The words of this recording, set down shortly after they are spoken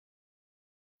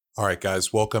All right,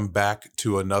 guys, welcome back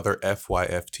to another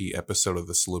FYFT episode of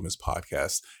the Salumis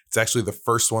podcast. It's actually the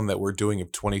first one that we're doing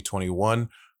of 2021,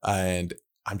 and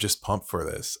I'm just pumped for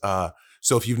this.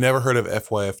 So if you've never heard of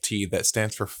FYFT, that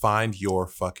stands for Find Your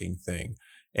Fucking Thing.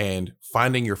 And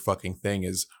finding your fucking thing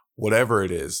is whatever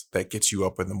it is that gets you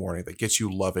up in the morning, that gets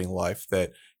you loving life,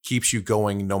 that keeps you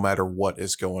going no matter what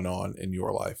is going on in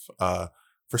your life.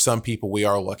 For some people, we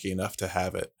are lucky enough to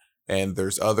have it. And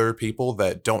there's other people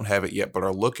that don't have it yet, but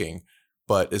are looking.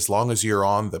 But as long as you're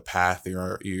on the path,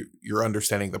 you're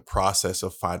understanding the process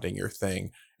of finding your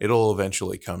thing, it'll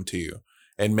eventually come to you.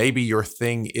 And maybe your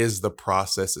thing is the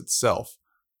process itself,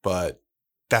 but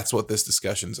that's what this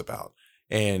discussion's about.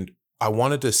 And I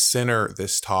wanted to center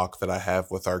this talk that I have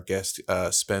with our guest,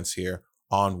 Spence here,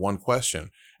 on one question.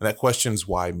 And that question's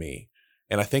why me?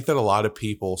 And I think that a lot of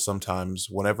people sometimes,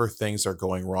 whenever things are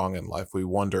going wrong in life, we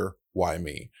wonder, why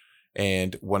me?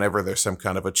 And whenever there's some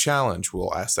kind of a challenge,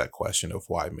 we'll ask that question of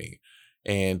why me?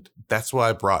 And that's what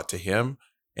I brought to him.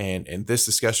 And in this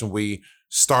discussion, we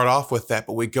start off with that,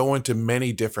 but we go into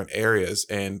many different areas.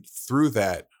 And through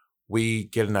that, we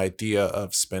get an idea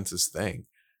of Spence's thing,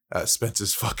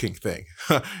 Spence's fucking thing.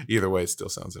 Either way, it still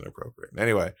sounds inappropriate.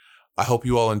 Anyway, I hope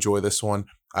you all enjoy this one.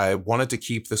 I wanted to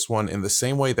keep this one in the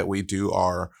same way that we do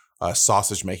our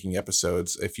sausage making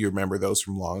episodes. If you remember those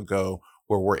from long ago,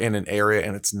 where we're in an area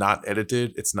and it's not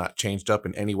edited, it's not changed up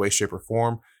in any way, shape, or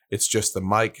form. It's just the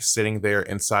mic sitting there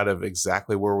inside of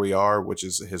exactly where we are, which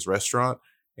is his restaurant,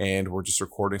 and we're just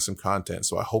recording some content.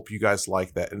 So I hope you guys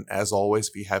like that. And as always,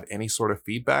 if you have any sort of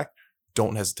feedback,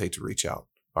 don't hesitate to reach out.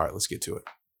 All right, let's get to it.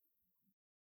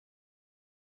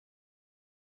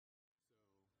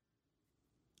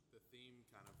 The theme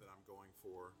kind of that I'm going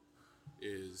for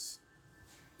is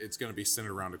it's going to be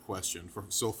centered around a question.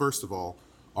 So first of all,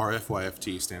 our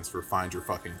FYFT stands for Find Your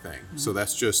Fucking Thing. Mm-hmm. So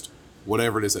that's just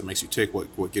whatever it is that makes you tick,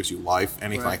 what gives you life,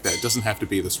 anything like that. It doesn't have to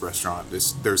be this restaurant.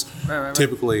 There's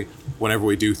typically, whenever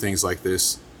we do things like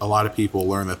this, a lot of people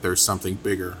learn that there's something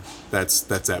bigger that's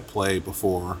at play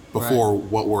before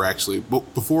what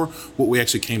we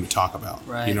actually came to talk about.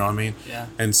 Right. You know what I mean? Yeah.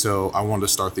 And so I wanted to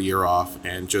start the year off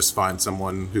and just find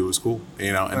someone who was cool,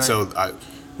 you know? And so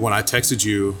when I texted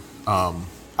you,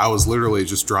 I was literally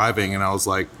just driving and I was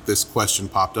like, this question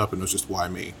popped up and it was just, why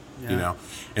me? Yeah. You know?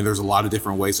 And there's a lot of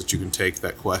different ways that you can take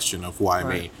that question of why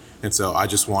me? And so I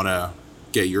just want to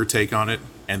get your take on it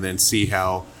and then see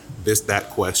how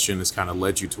that question has kind of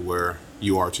led you to where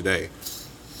you are today.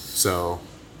 So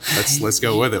let's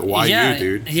go with it. Why you,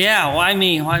 dude? Yeah. Why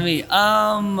me? Why me?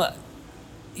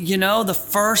 You know, the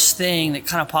first thing that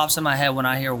kind of pops in my head when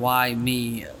I hear why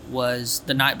me was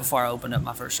the night before I opened up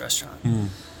my first restaurant. Mm.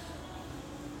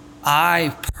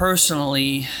 I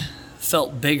personally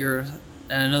felt bigger,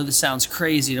 and I know this sounds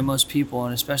crazy to most people,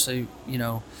 and especially, you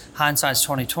know, hindsight's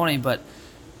 2020, but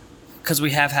because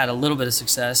we have had a little bit of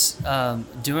success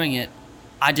doing it,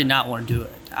 I did not want to do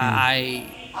it.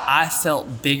 I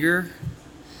felt bigger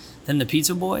than the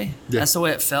pizza boy. Yeah. That's the way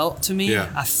it felt to me.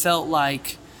 Yeah. I felt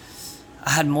like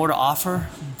I had more to offer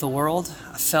the world.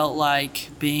 I felt like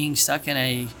being stuck in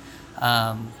a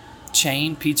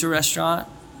chain pizza restaurant,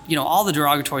 you know, all the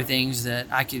derogatory things that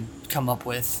I could come up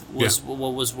with was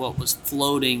what was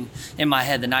floating in my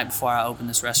head the night before I opened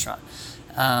this restaurant.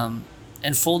 And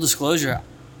full disclosure,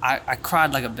 I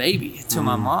cried like a baby to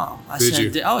my mom. I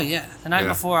said, "Oh yeah." The night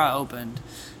before I opened,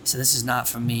 I said, "This is not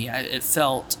for me." It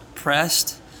felt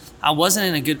pressed. I wasn't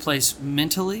in a good place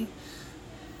mentally,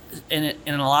 and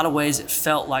in a lot of ways, it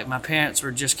felt like my parents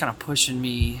were just kind of pushing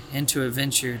me into a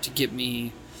venture to get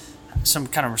me some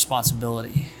kind of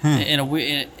responsibility.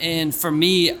 And for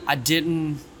me, I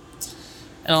didn't.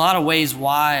 In a lot of ways,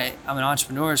 why I'm an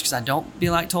entrepreneur is because I don't be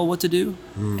like told what to do.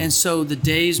 And so the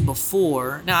days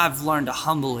before, now I've learned to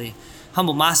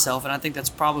humble myself, and I think that's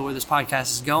probably where this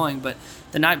podcast is going. But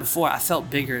the night before, I felt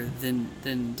bigger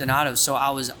than Donato. So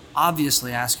I was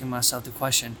obviously asking myself the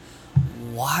question,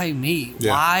 why me?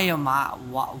 Yeah.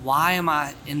 Why am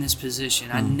I in this position?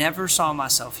 I never saw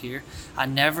myself here. I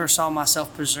never saw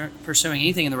myself pursuing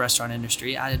anything in the restaurant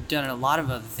industry. I had done a lot of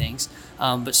other things,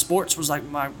 but sports was like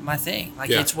my thing.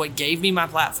 It's what gave me my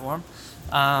platform.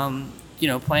 You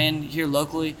know, playing here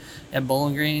locally at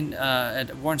Bowling Green,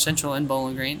 at Warren Central in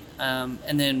Bowling Green,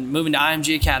 and then moving to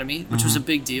IMG Academy, which was a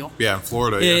big deal. Yeah, in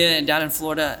Florida. Yeah, down in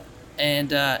Florida. And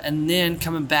then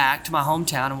coming back to my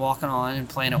hometown and walking on and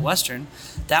playing at Western,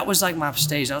 that was like my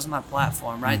stage. That was my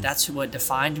platform, right? That's what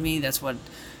defined me.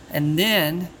 And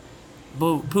then,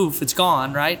 poof, it's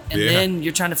gone, right? And then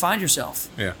you're trying to find yourself.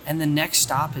 Yeah. And the next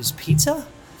stop is pizza?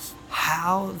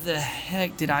 How the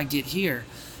heck did I get here?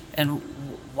 And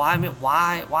why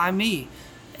me?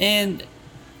 And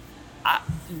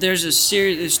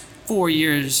There's 4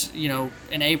 years,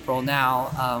 in April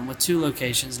now, with 2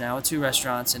 locations now, with 2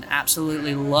 restaurants, and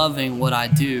absolutely loving what I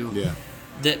do. Yeah.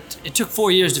 That it took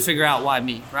 4 years to figure out why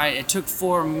me, right? It took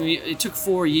 4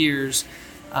 years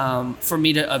for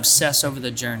me to obsess over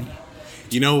the journey.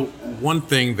 One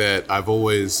thing that I've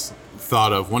always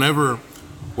thought of whenever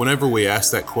we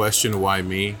ask that question, why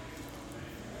me?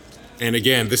 And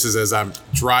again, this is as I'm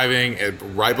driving, and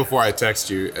right before I text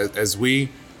you,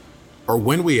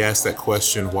 when we ask that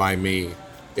question, why me?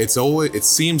 It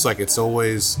seems like it's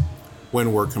always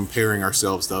when we're comparing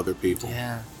ourselves to other people.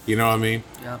 Yeah. You know what I mean?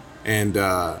 Yeah. And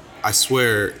I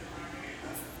swear,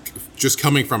 just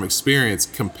coming from experience,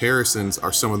 comparisons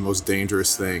are some of the most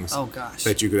dangerous things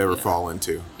that you could ever fall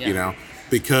into. Yeah.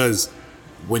 Because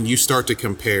when you start to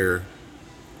compare,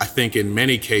 I think in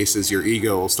many cases your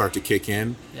ego will start to kick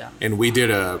in. Yeah. And we did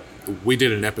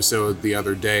an episode the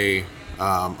other day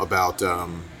about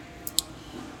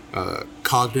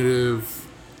cognitive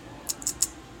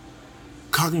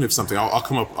something. I'll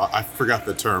come up. I forgot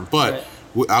the term, but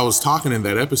I was talking in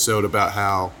that episode about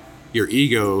how your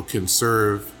ego can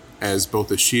serve as both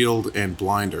a shield and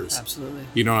blinders. Absolutely.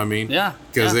 You know what I mean? Yeah.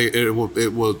 Because it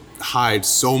will hide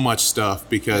so much stuff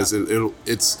because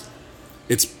its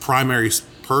primary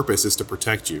purpose is to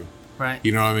protect you. Right.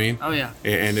 You know what I mean? Oh yeah.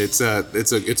 And it's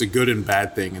a good and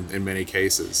bad thing in many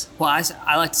cases. Well,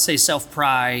 I like to say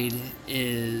self-pride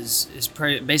is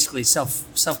basically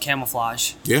self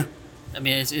camouflage. Yeah. I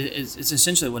mean, it's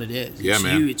essentially what it is. Yeah,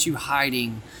 man. It's you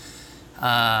hiding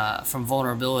from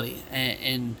vulnerability.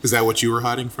 And is that what you were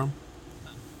hiding from?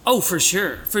 Oh, for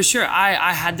sure.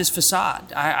 I had this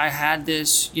facade. I had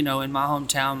this, in my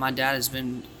hometown. My dad has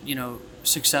been,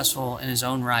 successful in his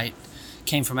own right.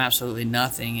 Came from absolutely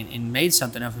nothing and made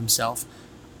something of himself.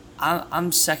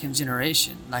 I'm second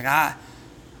generation. Like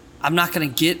I'm not gonna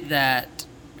get that.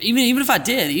 Even if I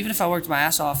did, even if I worked my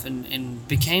ass off and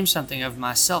became something of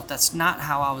myself, that's not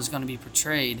how I was going to be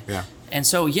portrayed. Yeah. And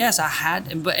so yes, I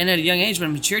had, and at a young age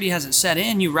when maturity hasn't set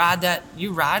in, you ride it.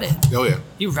 Oh yeah.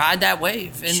 You ride that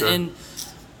wave, and sure.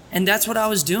 and that's what I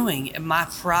was doing. And my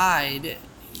pride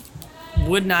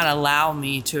would not allow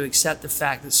me to accept the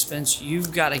fact that, Spence,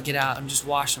 you've got to get out and just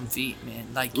wash some feet, man.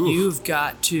 Like, oof. You've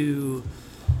got to,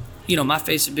 my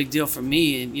faith's a big deal for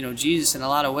me. And, Jesus, in a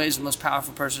lot of ways, the most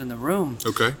powerful person in the room.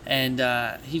 Okay. And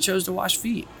he chose to wash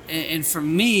feet. And for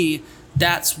me,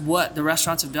 that's what the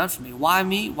restaurants have done for me. Why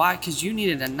me? Why? Because you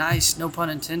needed a nice, no pun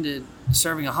intended,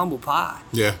 serving a humble pie.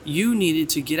 Yeah. You needed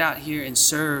to get out here and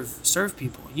serve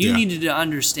people. You needed to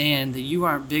understand that you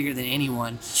aren't bigger than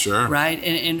anyone. Sure. Right?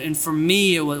 And for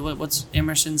me, what's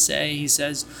Emerson say? He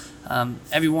says,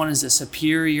 everyone is a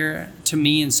superior to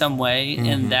me in some way,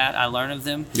 and that I learn of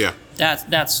them. Yeah.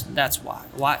 That's why.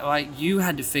 Why you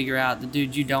had to figure out that,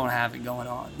 dude, you don't have it going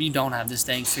on. You don't have this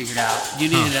thing figured out. You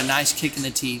needed a nice kick in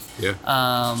the teeth. Yeah.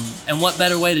 And what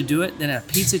better way to do it than a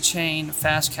pizza chain,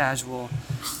 fast casual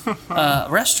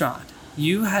restaurant?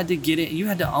 You had to get it. You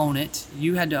had to own it.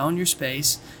 You had to own your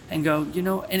space and go,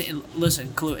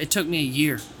 listen, Clue, it took me a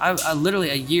year. I literally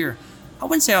a year. I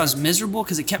wouldn't say I was miserable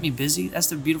because it kept me busy. That's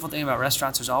the beautiful thing about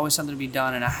restaurants. There's always something to be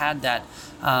done. And I had that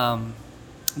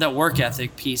work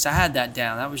ethic piece. I had that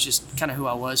down. That was just kind of who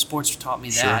I was. Sports taught me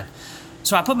that.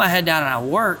 So I put my head down and I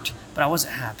worked, but I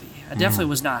wasn't happy. I definitely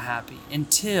was not happy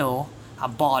until I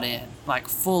bought in, like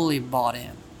fully bought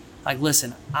in. Like,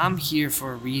 listen, I'm here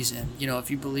for a reason. If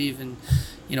you believe in,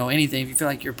 anything, if you feel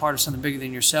like you're part of something bigger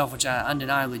than yourself, which I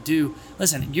undeniably do,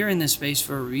 listen, you're in this space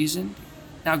for a reason.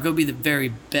 Now go be the very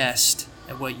best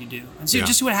at what you do, and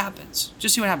just see what happens.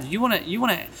 Just see what happens. You want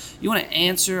to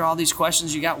answer all these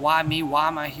questions you got. Why me? Why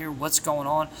am I here? What's going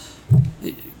on?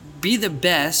 Be the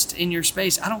best in your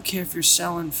space. I don't care if you're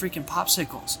selling freaking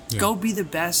popsicles. Yeah. Go be the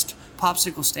best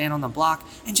popsicle stand on the block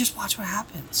and just watch what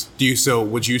happens.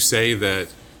 Would you say that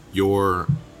your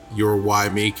why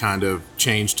me kind of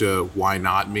changed to why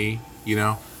not me?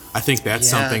 I think that's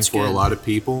something for a lot of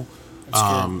people.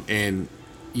 And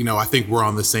I think we're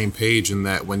on the same page in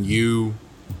that when you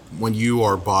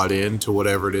are bought into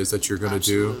whatever it is that you're going to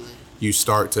do, it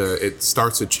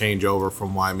starts to change over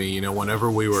from why me. Whenever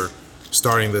we were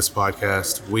starting this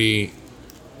podcast, we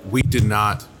did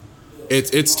not.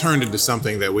 It's turned into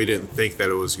something that we didn't think that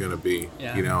it was going to be.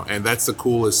 Yeah. And that's the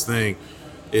coolest thing,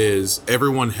 is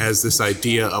everyone has this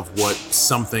idea of what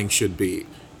something should be.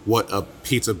 What a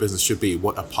pizza business should be,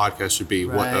 what a podcast should be,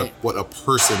 what a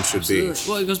person should be.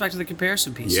 Well, it goes back to the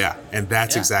comparison piece. Yeah, and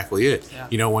that's exactly it.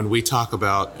 Yeah. When we talk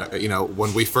about,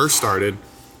 when we first started,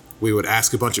 we would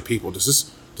ask a bunch of people,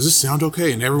 does this sound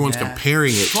okay? And everyone's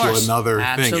comparing it to another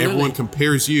thing. Everyone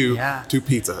compares you to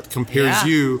pizza, compares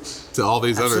you to all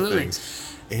these other things.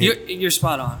 You're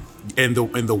spot on. And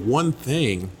the one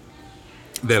thing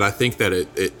that I think that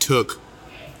it took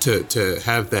to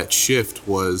have that shift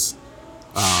was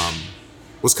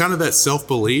kind of that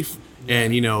self-belief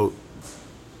and,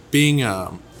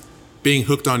 being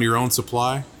hooked on your own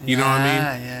supply. You know what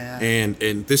I mean? Yeah.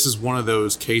 And this is one of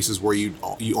those cases where you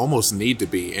almost need to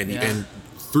be. And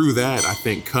through that, I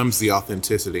think comes the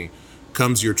authenticity,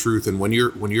 comes your truth. And when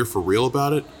you're for real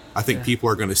about it, I think people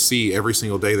are going to see every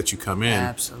single day that you come in.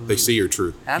 Absolutely. They see your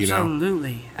truth.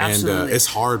 Absolutely. And it's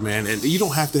hard, man. And you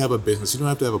don't have to have a business. You don't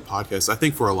have to have a podcast. I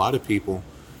think for a lot of people,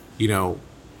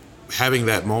 having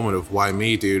that moment of why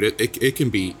me, dude, it can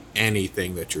be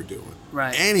anything that you're doing.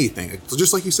 Right. Anything. So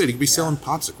just like you said, you could be selling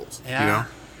popsicles. Yeah.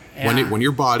 When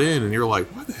you're bought in and you're like,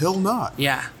 why the hell not?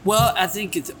 Yeah. Well, I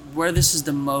think it's where this is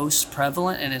the most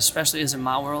prevalent, and especially as in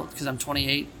my world, because I'm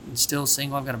 28 and still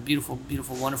single. I've got a beautiful,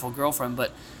 beautiful, wonderful girlfriend,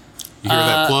 but you hear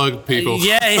that plug, people?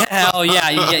 Yeah. Oh, yeah.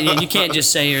 You can't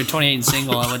just say you're 28 and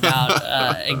single without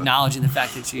acknowledging the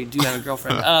fact that you do have a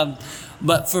girlfriend.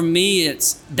 But for me,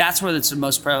 that's where it's the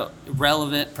most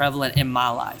prevalent in my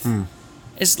life.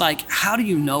 It's like, how do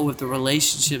you know if the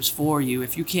relationship's for you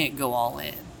if you can't go all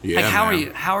in? Yeah,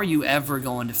 like, how are you ever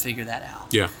going to figure that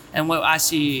out? Yeah. And what I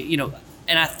see,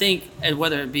 and I think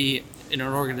whether it be in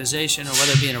an organization or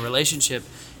whether it be in a relationship,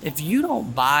 if you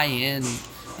don't buy in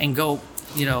and go,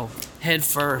 head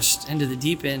first into the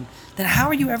deep end, then how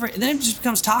are you ever? Then it just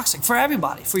becomes toxic for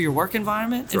everybody, for your work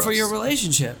environment and for your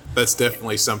relationship. That's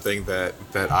definitely something that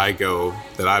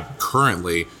I'm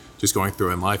currently just going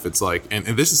through in life. It's like, and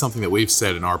this is something that we've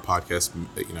said in our podcast,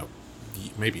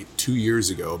 maybe 2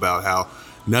 years ago, about how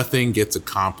nothing gets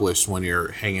accomplished when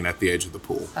you're hanging at the edge of the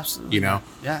pool. Absolutely.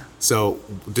 Yeah. So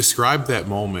describe that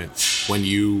moment when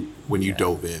you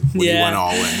dove in, when you went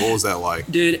all in. What was that like?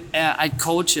 Dude, I had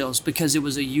cold chills because it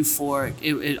was a euphoric.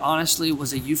 It honestly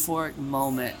was a euphoric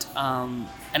moment.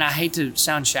 And I hate to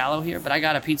sound shallow here, but I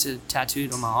got a pizza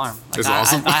tattooed on my arm. Like, That's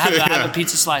awesome. I have a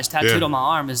pizza slice tattooed on my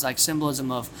arm as like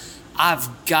symbolism of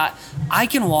I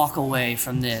can walk away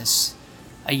from this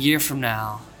a year from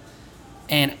now,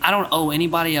 and I don't owe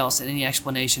anybody else any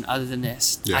explanation other than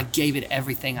this. Yeah. I gave it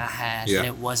everything I had, and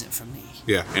it wasn't for me.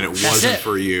 Yeah, and it wasn't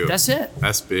for you. That's it.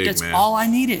 That's big, That's man. That's all I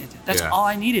needed. That's all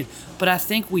I needed. But I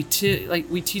think we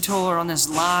teetotaler on this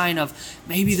line of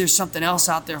maybe there's something else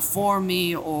out there for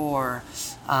me, or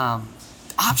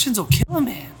options will kill a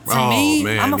man. For me,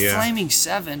 man, I'm a flaming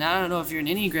 7. I don't know if you're an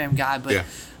Enneagram guy, but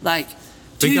like,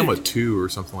 I think I'm a 2 or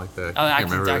something like that. Oh, I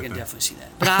can definitely see that.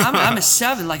 But I'm a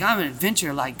 7. Like, I'm an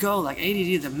adventurer. Like, go, like ADD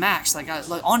to the max. Like,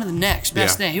 on to the next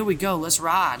best thing. Here we go. Let's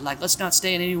ride. Like, let's not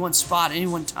stay in any one spot at any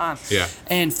one time. Yeah.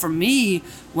 And for me,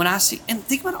 when I see, and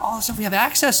think about all the stuff we have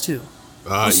access to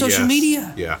on social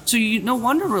media. Yeah. So no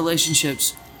wonder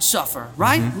relationships suffer,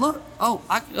 right? Look,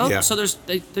 so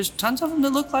there's tons of them that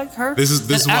look like her. This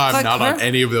is why I'm not on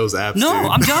any of those apps. No,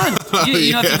 dude. I'm done.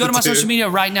 If you go to my social media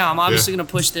right now, I'm obviously going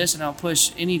to push this, and I'll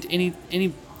push anything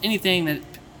that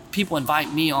people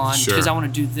invite me on because I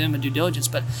want to do them a due diligence.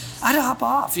 But I had to hop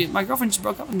off. My girlfriend just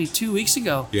broke up with me 2 weeks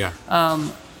ago. Yeah.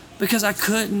 Because I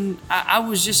couldn't. I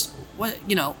was just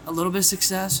a little bit of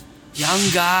success, young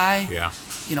guy. Yeah.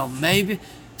 Maybe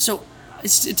so.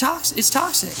 It's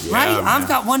toxic, yeah, right? Man. I've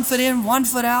got 1 foot in, 1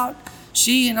 foot out.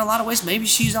 She, in a lot of ways, maybe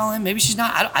she's all in, maybe she's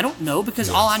not. I don't know because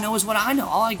all I know is what I know.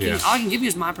 All I can give you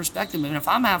is my perspective. And if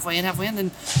I'm halfway in,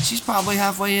 then she's probably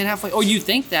halfway in, halfway. Or you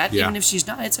think that, even if she's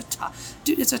not. It's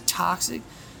a toxic,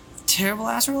 terrible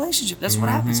ass relationship. That's what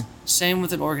happens. Same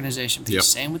with an organization piece.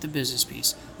 Same with the business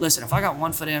piece. Listen, if I got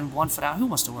 1 foot in, 1 foot out, who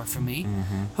wants to work for me?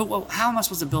 How am I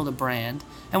supposed to build a brand?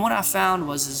 And what I found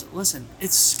listen,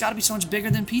 it's got to be so much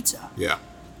bigger than pizza. Yeah.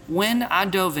 When I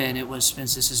dove in, it was,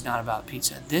 Spence, this is not about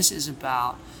pizza. This is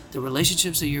about the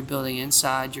relationships that you're building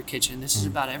inside your kitchen. This is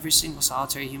about every single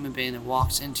solitary human being that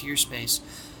walks into your space,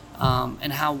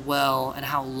 and how well and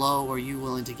how low are you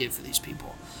willing to give for these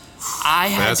people. I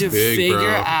had to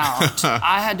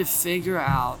figure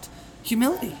out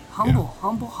humility, humble.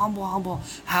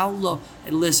 How low?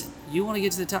 And listen, you want to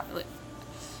get to the top.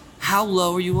 How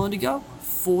low are you willing to go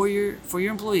for your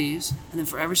employees, and then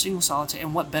for every single solitary?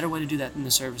 And what better way to do that than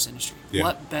the service industry? Yeah.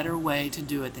 What better way to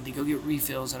do it than to go get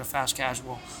refills at a fast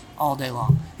casual all day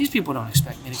long? These people don't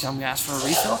expect me to come ask for a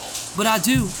refill, but I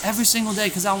do every single day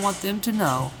because I want them to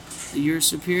know that you're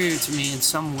superior to me in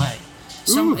some way.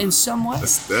 In some way.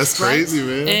 That's crazy,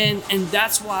 man. And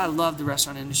that's why I love the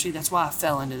restaurant industry. That's why I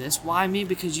fell into this. Why me?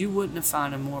 Because you wouldn't have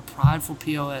found a more prideful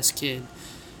POS kid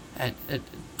at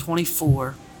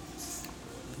 24,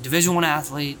 Division I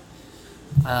athlete,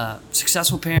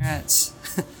 successful parents.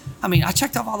 I mean, I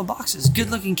checked off all the boxes. Good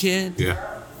looking kid.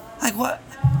 Yeah. Like what?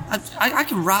 I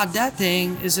can ride that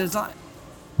thing. Is it like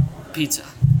pizza?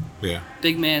 Yeah.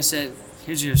 Big man said,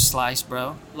 "Here's your slice,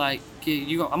 bro. Like,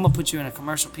 I'm gonna put you in a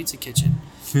commercial pizza kitchen,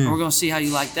 and we're gonna see how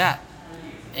you like that."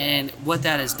 And what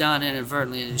that has done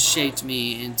inadvertently is shaped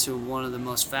me into one of the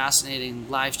most fascinating,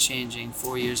 life-changing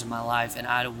 4 years of my life, and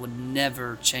I would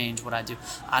never change what I do.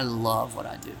 I love what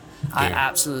I do. Yeah. I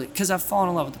absolutely, because I've fallen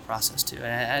in love with the process too,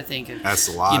 and I think that's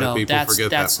a lot of people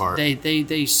forget that part.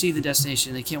 They see the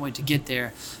destination, they can't wait to get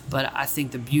there. But I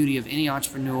think the beauty of any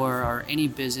entrepreneur or any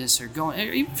business or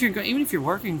even if you're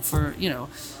working for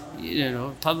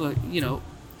public,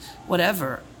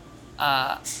 whatever.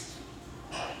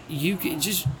 You can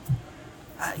just,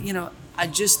 I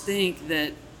just think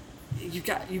that you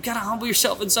got to humble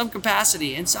yourself in some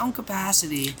capacity.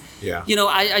 Yeah.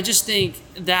 I just think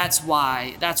that's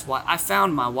why I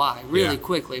found my why really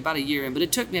quickly, about a year in, but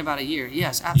it took me about a year.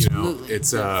 Yes, absolutely.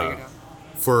 It's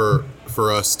for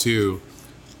us too.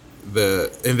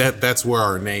 That's where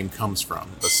our name comes from.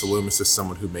 A saloonist is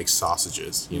someone who makes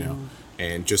sausages,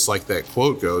 and just like that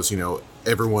quote goes,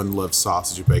 everyone loves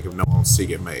sausage and bacon, no one wants to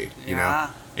see it made,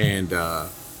 And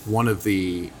one of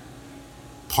the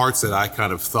parts that I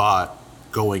kind of thought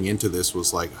going into this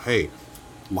was like, hey,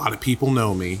 a lot of people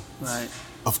know me. Right.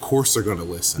 Of course they're going to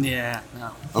listen. Yeah.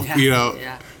 No.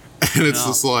 And it's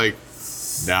just like,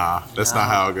 nah, that's not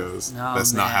how it goes. No,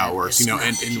 that's not how it works.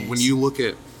 And when you look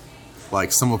at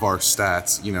like some of our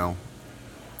stats,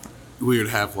 we would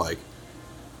have like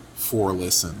 4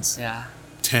 listens. Yeah.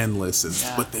 10 listens.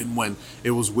 Yeah. But then when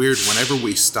it was weird, whenever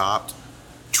we stopped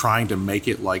trying to make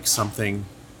it like something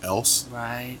else,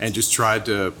 right, and just tried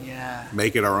to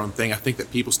make it our own thing, I think that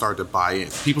people started to buy in.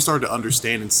 People started to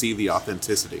understand and see the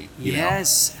authenticity.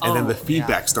 Yes. And then the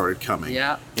feedback started coming.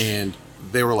 Yeah. And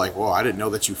they were like, "Well, I didn't know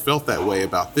that you felt that way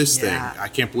about this thing. I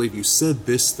can't believe you said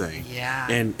this thing." Yeah.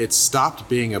 And it stopped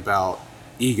being about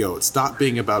ego. It stopped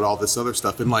being about all this other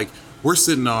stuff. And like, we're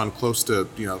sitting on close to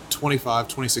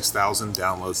 26,000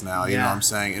 downloads now. You know what I'm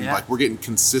saying? And like, we're getting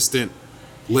consistent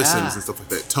listens and stuff like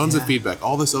that. Tons of feedback,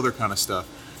 all this other kind of stuff,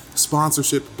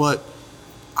 sponsorship. But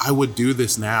I would do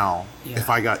this now if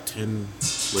I got 10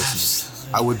 listens.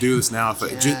 Absolutely. I would do this now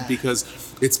just because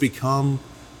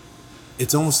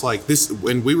it's almost like this.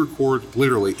 When we record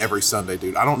literally every Sunday,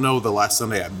 dude. I don't know the last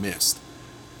Sunday I missed,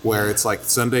 where it's like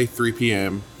Sunday 3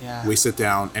 p.m. We sit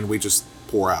down and we just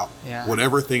pour out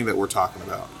whatever thing that we're talking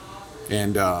about.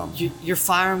 And you're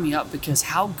firing me up, because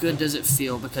how good does it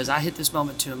feel? Because I hit this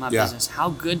moment too in my business. How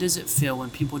good does it feel when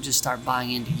people just start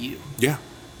buying into you? Yeah.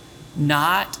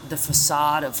 Not the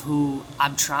facade of who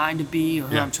I'm trying to be or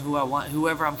who I want,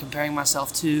 whoever I'm comparing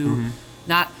myself to. Mm-hmm.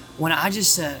 Not when I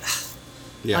just said,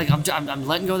 like I'm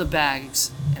letting go of the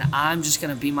bags and I'm just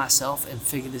gonna be myself and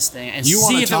figure this thing and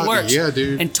see if it works. Yeah,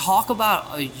 dude. And talk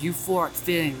about a euphoric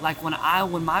feeling. Like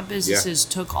when my businesses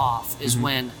took off is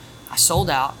when I sold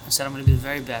out. I said I'm going to be the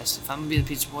very best. If I'm going to be the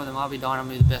pizza boy, then I'll be darned. I'm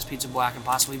going to be the best pizza boy I can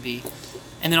possibly be.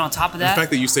 And then on top of that, the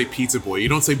fact that you say pizza boy, you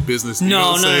don't say business.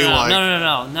 No.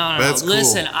 That's cool.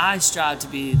 Listen, I strive to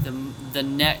be the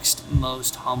next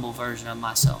most humble version of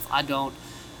myself.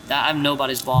 I'm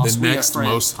nobody's boss. The next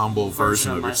most humble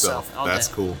version of yourself. That's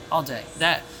cool. All day.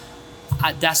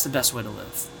 That's the best way to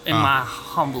live, in my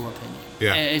humble opinion.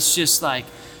 Yeah. It's just like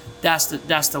that's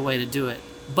the way to do it.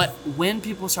 But when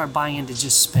people start buying into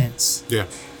just Spence,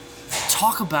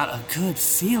 talk about a good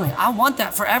feeling. I want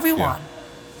that for everyone. Yeah.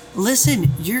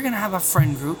 Listen, you're going to have a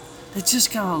friend group that's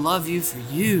just going to love you for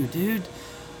you, dude.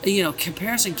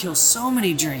 Comparison kills so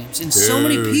many dreams and so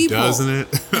many people. Doesn't it?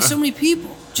 And so many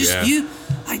people. Just you.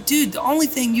 Like, dude, the only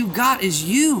thing you got is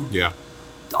you. Yeah.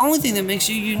 The only thing that makes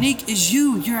you unique is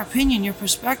you, your opinion, your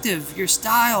perspective, your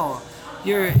style,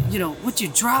 what you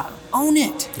drive. Own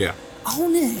it. Yeah.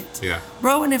 Own it. Yeah.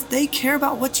 Bro, and if they care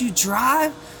about what you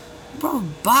drive, bro,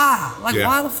 buy. Like,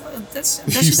 why the fuck? That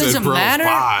shit doesn't matter.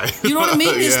 Buy. You know what I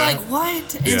mean? It's like,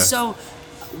 what? And so,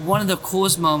 one of the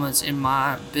coolest moments in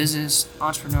my business,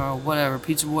 entrepreneur, whatever,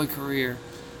 pizza boy career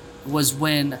was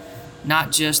when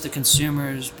not just the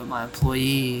consumers, but my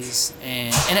employees,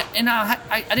 and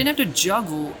I didn't have to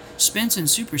juggle Spence and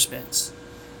Super Spence,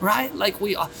 right? Like,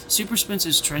 Super Spence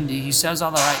is trendy. He says all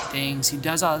the right things. He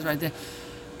does all the right things.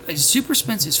 Super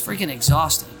Spence is freaking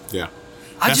exhausting. Yeah.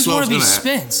 I just want to be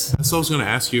Spence. That's what I was going to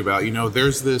ask you about.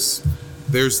 There's this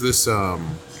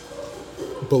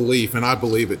belief, and I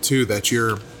believe it too, that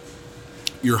your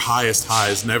highest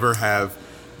highs never have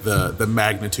the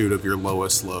magnitude of your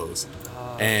lowest lows.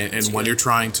 And when you're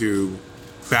trying to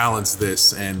balance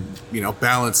this and,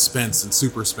 balance Spence and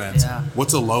Super Spence,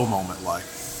 what's a low moment like?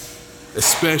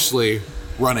 Especially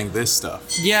running this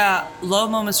stuff? Yeah, low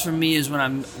moments for me is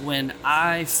when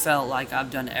I felt like I've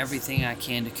done everything I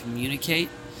can to communicate,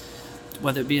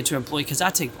 whether it be to an employee, because I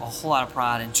take a whole lot of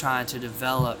pride in trying to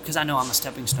develop, because I know I'm a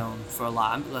stepping stone for a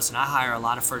lot. Listen, I hire a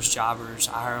lot of first jobbers.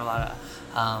 I hire a lot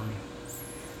of,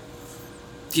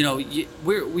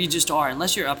 we just are.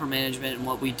 Unless you're upper management in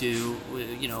what we do,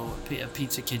 a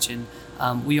pizza kitchen,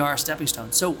 we are a stepping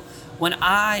stone. So when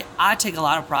I take a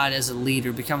lot of pride as a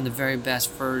leader, becoming the very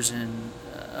best version,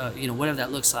 whatever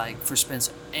that looks like for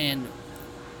Spence. And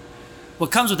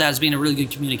what comes with that is being a really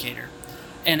good communicator.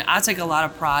 And I take a lot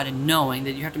of pride in knowing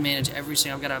that you have to manage every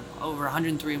single. I've got over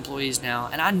 103 employees now,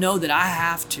 and I know that I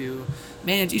have to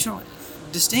manage each one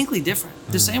distinctly different.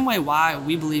 The same way why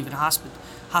we believe in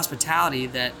hospitality,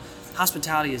 that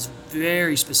hospitality is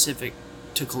very specific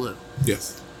to Kalu.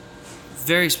 Yes.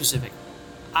 Very specific.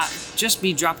 Just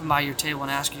me dropping by your table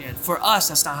and asking you, for us,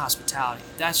 that's not hospitality.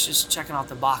 That's just checking off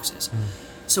the boxes.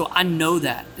 So I know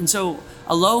that. And so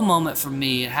a low moment for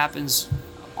me, it happens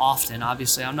often,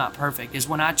 obviously I'm not perfect, is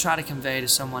when I try to convey to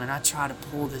someone and I try to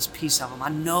pull this piece of them. I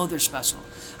know they're special.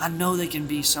 I know they can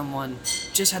be someone.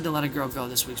 Just had to let a girl go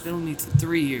this week. She's been with me for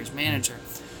 3 years, manager.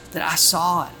 That I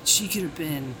saw it. She could have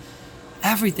been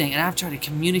everything. And I've tried to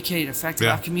communicate effectively.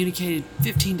 Yeah. I've communicated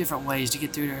 15 different ways to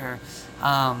get through to her.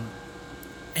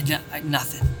 And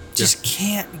nothing. Just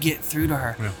can't get through to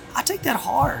her. Yeah. I take that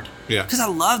hard. Yeah. Because I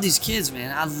love these kids,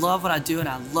 man. I love what I do, and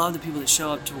I love the people that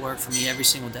show up to work for me every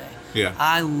single day. Yeah.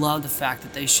 I love the fact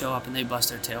that they show up and they bust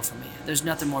their tail for me. There's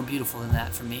nothing more beautiful than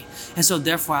that for me. And so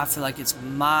therefore I feel like it's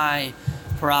my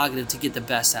prerogative to get the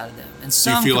best out of them. In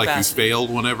some Do you feel capacity. Like you failed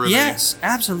whenever Yes,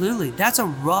 absolutely. That's a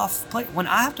rough place. When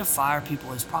I have to fire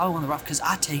people, it's probably one of the rough, because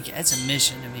I take it. It's a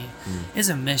mission to me. It's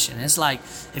a mission. It's like,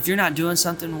 if you're not doing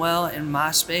something well in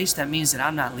my space, that means that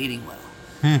I'm not leading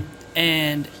well.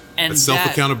 And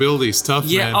self-accountability is tough,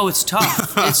 man. Oh, it's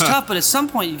tough. It's tough, but at some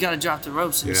point you got to drop the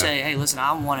ropes and say, hey, listen,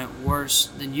 I want it worse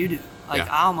than you do. Like,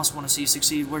 I almost want to see you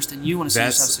succeed worse than you want to see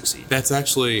yourself succeed. That's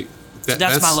actually...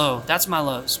 That's my low. That's my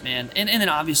lows, man. And then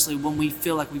obviously when we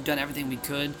feel like we've done everything we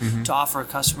could to offer a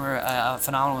customer a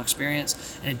phenomenal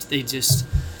experience, and they just...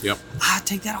 Yep. I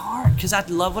take that hard because I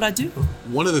love what I do.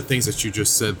 One of the things that you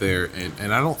just said there,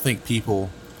 and I don't think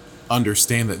people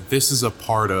understand that this is a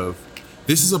part of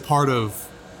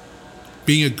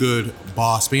being a good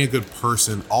boss, being a good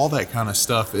person, all that kind of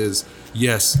stuff is,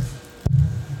 yes,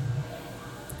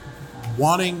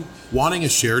 wanting a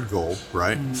shared goal,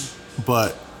 right?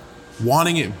 But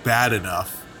wanting it bad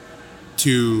enough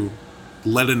to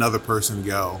let another person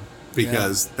go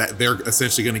because that they're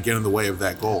essentially going to get in the way of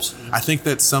that goal. Absolutely. I think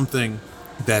that's something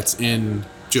that's in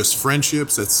just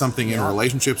friendships, that's something in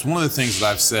relationships. One of the things that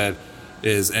I've said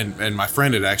is, and my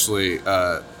friend had actually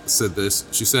said this,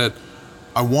 she said,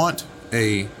 I want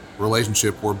a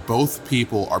relationship where both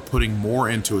people are putting more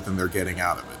into it than they're getting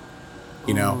out of it.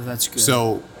 You know? That's good.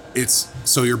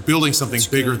 So you're building something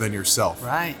bigger than yourself.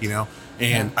 Right. You know?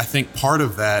 And I think part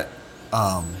of that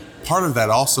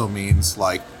also means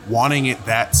like wanting it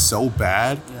that so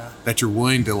bad that you're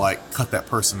willing to like cut that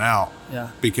person out. Yeah.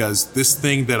 Because this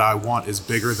thing that I want is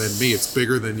bigger than me. It's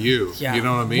bigger than you. Yeah. You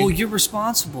know what I mean? Well, you're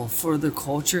responsible for the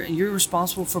culture, and you're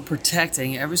responsible for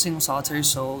protecting every single solitary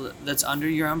soul that's under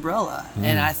your umbrella.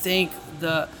 And I think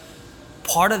the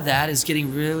part of that is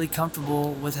getting really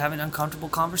comfortable with having uncomfortable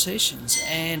conversations.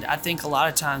 And I think a lot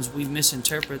of times we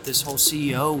misinterpret this whole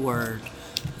CEO word.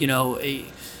 You know,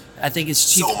 I think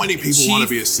it's cheap. So many people want to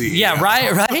be a CEO. Yeah,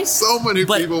 right? So many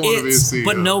people want to be a CEO.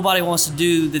 But nobody wants to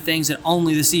do the things that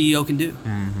only the CEO can do.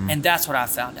 And that's what I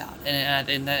found out.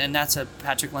 And that's a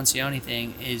Patrick Lencioni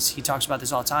thing, is he talks about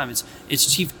this all the time.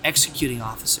 It's chief executing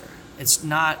officer. It's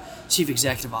not chief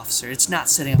executive officer. It's not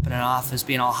sitting up in an office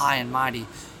being all high and mighty.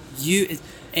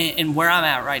 And where I'm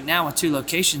at right now with 2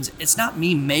 locations, it's not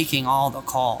me making all the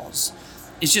calls.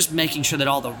 It's just making sure that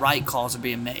all the right calls are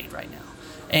being made right now.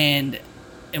 And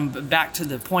back to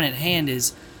the point at hand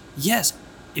is, yes,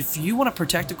 if you want to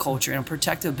protect a culture and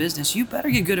protect a business, you better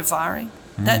get good at firing.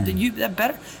 That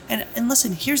better. And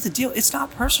listen, here's the deal. It's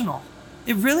not personal.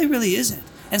 It really, really isn't.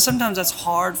 And sometimes that's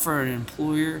hard for an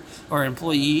employer or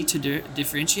employee to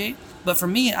differentiate. But for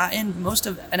me, and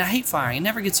I hate firing. It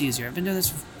never gets easier. I've been doing this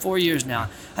for 4 years now.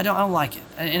 I don't like it.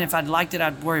 And if I'd liked it,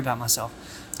 I'd worry about myself.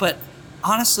 But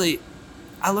honestly,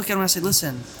 I look at them and I say,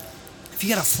 listen, if you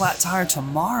got a flat tire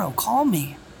tomorrow, call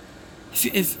me.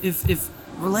 If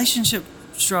relationship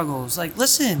struggles, like,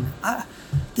 listen,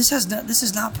 this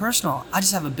is not personal. I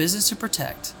just have a business to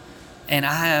protect, and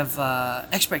I have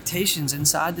expectations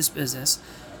inside this business.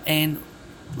 And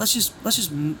let's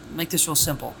just make this real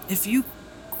simple. If you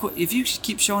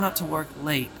keep showing up to work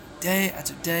late day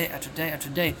after day after day after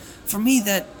day. For me,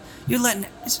 that you're letting,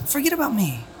 forget about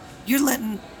me. You're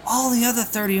letting all the other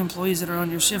 30 employees that are on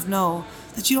your shift know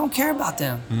that you don't care about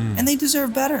them. And they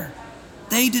deserve better.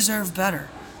 They deserve better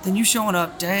than you showing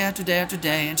up day after day after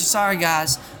day and just, sorry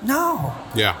guys. No.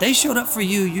 Yeah. They showed up for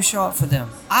you, you show up for them.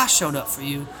 I showed up for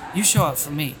you, you show up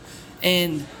for me.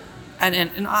 And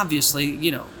obviously,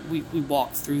 you know, we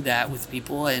walk through that with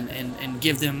people and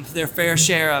give them their fair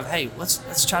share of, hey,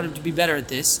 let's try to be better at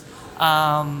this.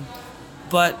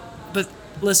 But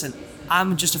listen,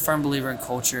 I'm just a firm believer in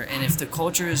culture, and if the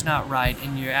culture is not right,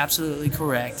 and you're absolutely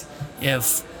correct,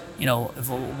 if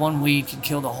 1 weed can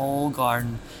kill the whole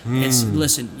garden,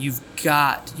 listen, you've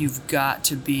got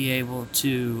to be able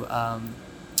to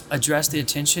address the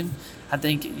attention. I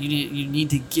think you need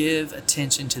to give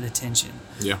attention to the tension.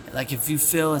 Yeah. Like if you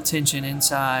feel a tension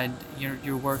inside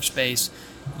your workspace,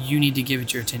 you need to give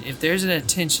it your attention. If there's a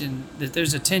tension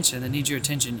that needs your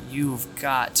attention, you've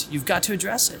got to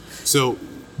address it. So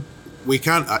I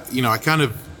kind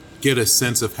of get a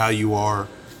sense of how you are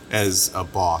as a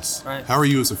boss. Right. How are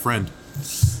you as a friend?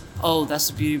 Oh, that's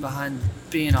the beauty behind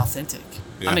being authentic.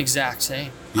 Yeah. I'm exact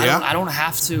same. Yeah? I don't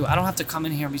have to come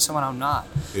in here and be someone I'm not.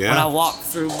 Yeah. When I walk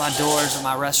through my doors of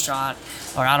my restaurant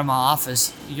or out of my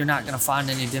office, you're not going to find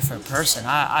any different person.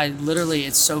 I literally,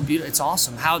 it's so beautiful. It's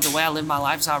awesome. The way I live my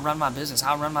life is how I run my business.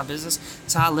 How I run my business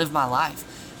is how I live my life.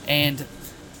 And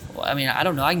I mean, I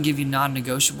don't know. I can give you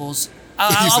non-negotiables.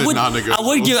 I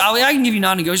can give you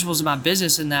non-negotiables in my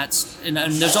business, and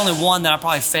there's only one that I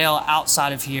probably fail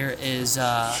outside of here is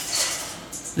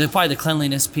probably the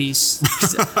cleanliness piece.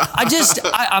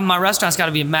 My restaurant's got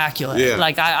to be immaculate. Yeah.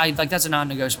 Like that's a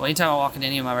non-negotiable. Anytime I walk into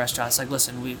any of my restaurants, like,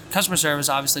 listen, customer service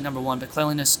obviously number one, but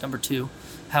cleanliness number two.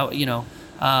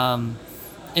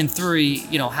 And three,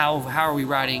 how are we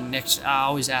writing next? I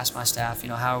always ask my staff,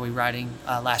 how are we writing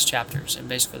last chapters? And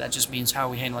basically that just means how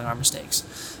are we handling our mistakes?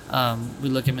 We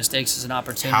look at mistakes as an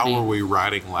opportunity. How are we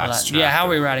writing last chapter? Yeah, how are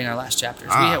we writing our last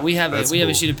chapters? We have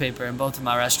a sheet of paper in both of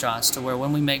my restaurants to where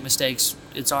when we make mistakes,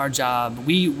 it's our job.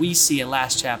 We see a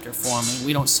last chapter forming.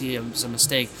 We don't see it as a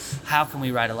mistake. How can we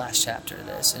write a last chapter of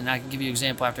this? And I can give you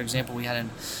example after example. We had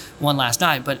one last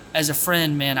night. But as a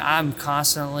friend, man, I'm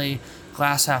constantly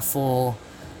glass half full.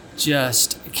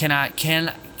 Just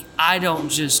I don't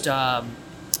just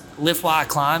lift while I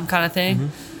climb kind of thing.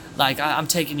 Mm-hmm. Like I'm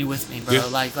taking you with me, bro. Yeah.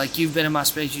 Like you've been in my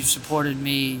space, you've supported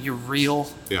me, you're real.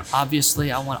 Yeah.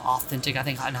 Obviously, I want authentic. I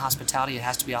think in hospitality it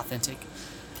has to be authentic.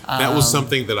 That was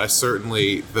something that I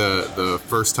certainly the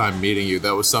first time meeting you,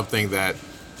 that was something that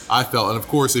I felt. And of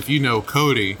course, if you know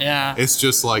Cody, it's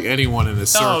just like anyone in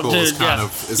his circle is kind of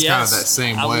that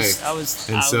same way.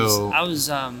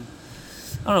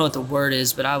 I don't know what the word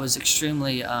is, but I was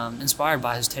extremely inspired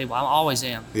by his table. I always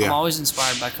am. Yeah. I'm always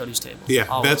inspired by Cody's table. Yeah,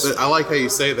 I like how you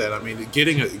say that. I mean,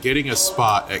 getting a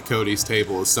spot at Cody's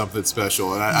table is something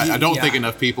special, and I don't think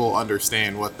enough people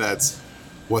understand what that's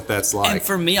like. And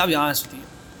for me, I'll be honest with you,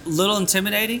 a little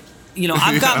intimidating.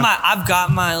 I've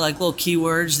got my like little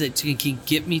keywords that can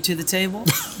get me to the table,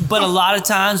 but a lot of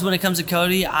times when it comes to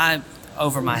Cody, I'm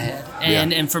over my head.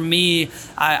 And for me,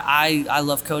 I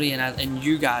love Cody and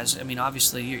you guys. I mean,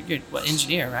 obviously you're what,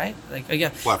 engineer, right? Like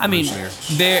again, I mean,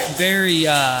 very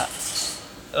a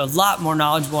lot more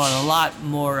knowledgeable and a lot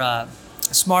more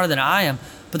smarter than I am.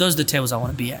 But those are the tables I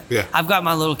want to be at. Yeah. I've got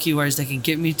my little keywords that can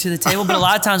get me to the table. But a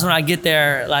lot of times when I get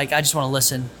there, like I just want to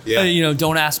listen. Yeah.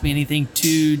 Don't ask me anything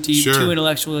too deep, too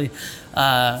intellectually.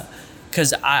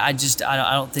 Because I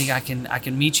don't think I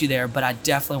can meet you there, but I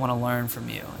definitely want to learn from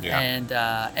you. Yeah.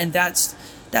 And that's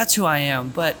who I am.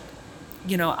 But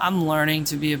I'm learning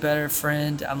to be a better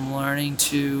friend. I'm learning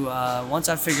to once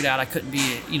I figured out I couldn't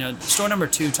be. Store number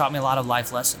 2 taught me a lot of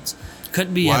life lessons.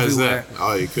 Couldn't be everywhere. Is that?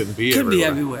 Oh, you couldn't be everywhere. Couldn't be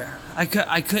everywhere.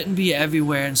 I couldn't be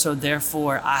everywhere, and so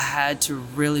therefore I had to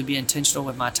really be intentional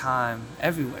with my time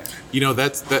everywhere.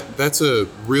 That's a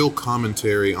real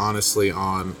commentary, honestly,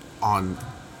 on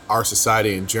our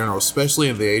society in general, especially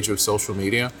in the age of social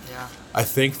media. Yeah. I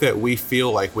think that we feel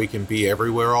like we can be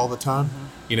everywhere all the time.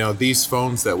 Mm-hmm. These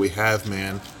phones that we have,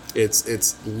 man,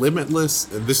 it's limitless,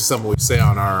 and this is something we say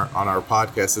on our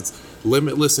podcast. It's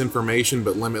limitless information,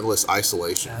 but limitless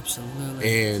isolation. Absolutely.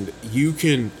 And you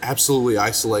can absolutely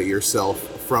isolate yourself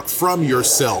from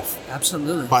yourself.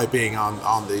 Absolutely. By being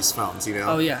on these phones,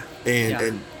 Oh yeah.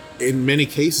 And in many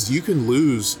cases, you can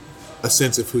lose a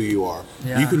sense of who you are.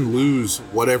 Yeah. You can lose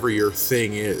whatever your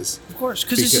thing is. Of course,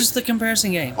 because it's just the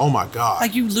comparison game. Oh my God.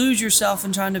 Like you lose yourself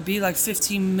in trying to be like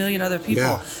 15 million other people.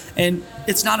 Yeah. And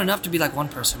it's not enough to be like one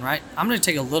person, right? I'm going to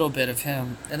take a little bit of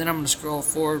him and then I'm going to scroll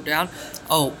forward down.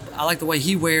 Oh, I like the way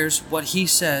he wears, what he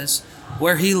says,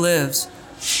 where he lives.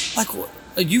 Like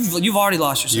You've already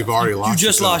lost yourself. You've already lost You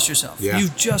just yourself. lost yourself. Yeah.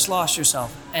 You've just lost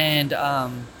yourself. And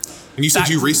you said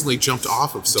you recently jumped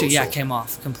off of social. Yeah, came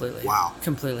off completely. Wow.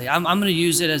 Completely. I'm going to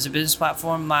use it as a business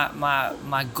platform.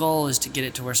 My goal is to get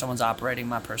it to where someone's operating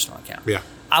my personal account. Yeah.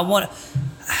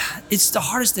 It's the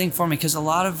hardest thing for me because a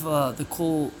lot of the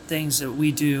cool things that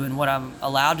we do and what I'm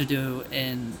allowed to do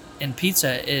in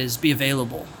pizza is be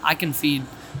available. I can feed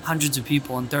hundreds of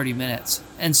people in 30 minutes.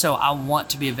 And so I want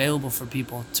to be available for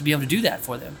people to be able to do that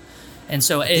for them. And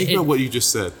so think about what you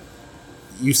just said.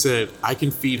 You said, I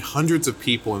can feed hundreds of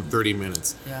people in 30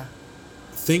 minutes. Yeah.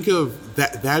 Think of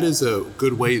that. That is a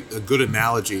good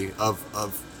analogy of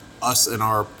us and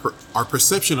our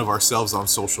perception of ourselves on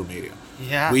social media.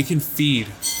 Yeah. We can feed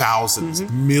thousands,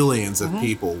 millions of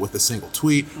people with a single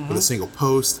tweet, with a single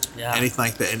post, anything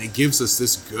like that. And it gives us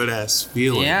this good ass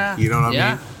feeling. Yeah. You know what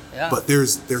I mean? Yeah. But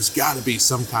there's got to be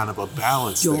some kind of a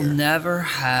balance You'll there. never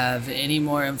have any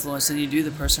more influence than you do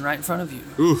the person right in front of you.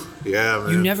 Ooh, yeah,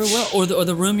 man. You never will, or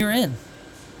the room you're in.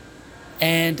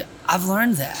 And I've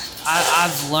learned that.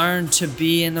 I've learned to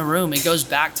be in the room. It goes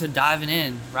back to diving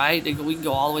in, right? We can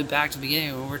go all the way back to the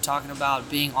beginning when we're talking about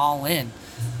being all in.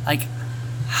 Like,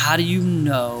 how do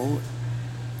you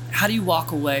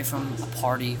walk away from a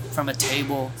party, from a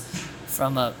table,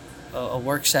 from a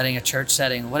work setting, a church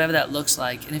setting, whatever that looks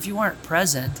like, and if you weren't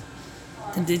present,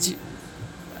 then did you?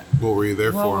 What were you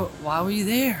there for? Why were you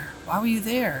there? Why were you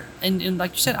there? And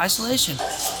like you said, isolation.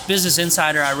 Business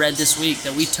Insider, I read this week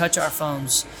that we touch our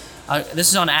phones. This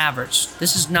is on average.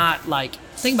 This is not like,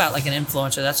 think about like an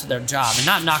influencer. That's their job. And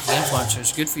not knocking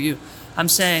influencers. Good for you. I'm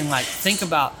saying like, think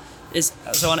about this.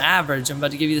 So on average, I'm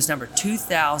about to give you this number,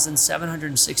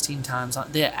 2,716 times.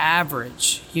 The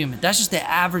average human. That's just the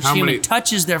average human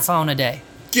touches their phone a day.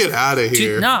 Get out of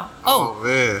here. Dude, no. Oh,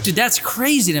 man. Dude, that's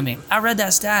crazy to me. I read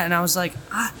that stat and I was like,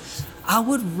 I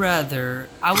would rather,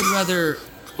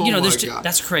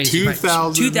 that's crazy.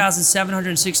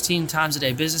 2,716 times a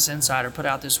day. Business Insider put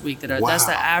out this week that's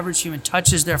the average human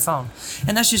touches their phone.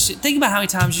 And that's just, think about how many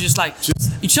times you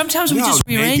sometimes we just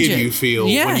rearrange it. How naked you feel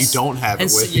when you don't have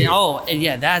it with you. Oh, and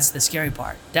yeah, that's the scary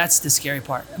part.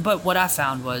 But what I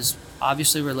found was,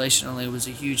 obviously relationally was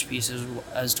a huge piece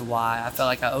as to why. I felt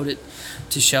like I owed it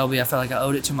to Shelby. I felt like I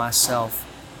owed it to myself.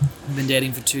 We've been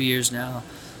dating for 2 years now.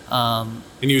 And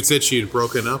you had said she had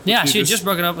broken up with you? Yeah, she had just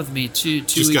broken up with me two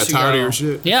weeks ago. Just got tired of your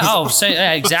shit?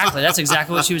 Yeah, exactly. That's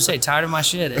exactly what she would say, tired of my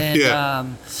shit.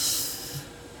 And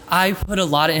I put a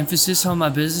lot of emphasis on my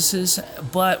businesses,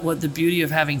 but what the beauty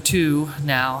of having two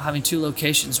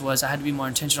locations was I had to be more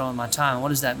intentional in my time. What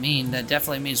does that mean? That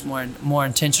definitely means more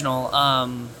intentional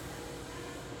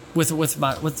with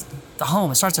the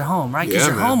home. It starts at home, right? Because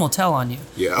your home will tell on you.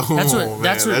 Yeah. That's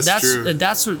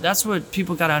what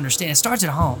people got to understand. It starts at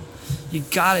home. You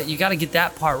got to get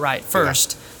that part right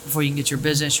first before you can get your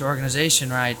business, your organization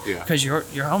right. Because your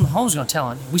home's going to tell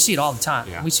on you. We see it all the time.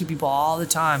 Yeah. We see people all the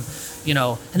time,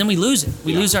 and then we lose it.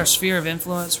 We lose our sphere of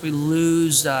influence. We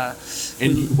lose.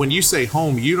 When you say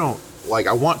home, you don't. Like,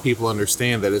 I want people to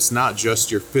understand that it's not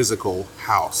just your physical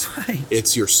house. Right.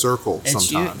 It's your circle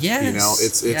sometimes.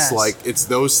 Yes. It's like, it's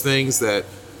those things that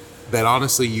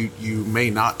honestly you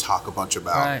may not talk a bunch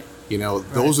about. Right.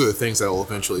 Those are the things that will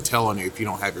eventually tell on you if you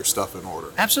don't have your stuff in order.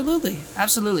 Absolutely.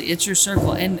 It's your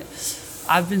circle. And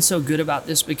I've been so good about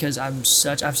this because I have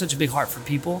such a big heart for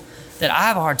people that I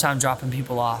have a hard time dropping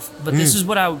people off. But this is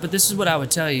what I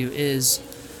would tell you is,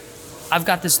 I've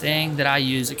got this thing that I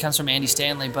use. It comes from Andy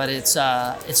Stanley, but it's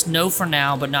no for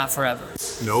now, but not forever.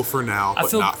 No for now,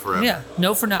 but not forever. Yeah,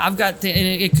 no for now. I've got, and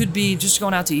it could be just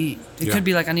going out to eat. It could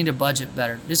be like, I need to budget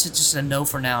better. This is just a no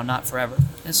for now, not forever.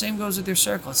 And the same goes with your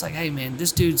circle. It's like, hey man,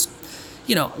 this dude's,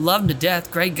 love him to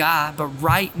death, great guy, but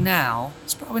right now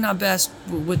it's probably not best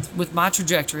with my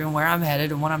trajectory and where I'm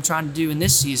headed and what I'm trying to do in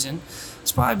this season.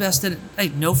 It's probably best that, hey,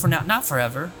 no for now, not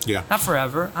forever. Yeah. Not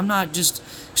forever. I'm not just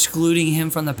excluding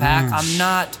him from the pack.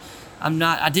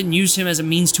 I didn't use him as a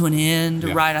means to an end,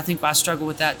 right? I think I struggle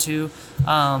with that too.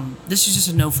 This is just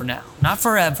a no for now, not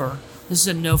forever. This is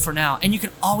a no for now. And you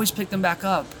can always pick them back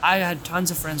up. I had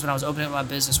tons of friends when I was opening up my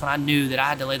business, when I knew that I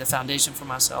had to lay the foundation for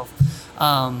myself,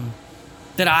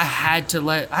 that I had to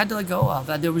let go of.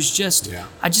 That there was just,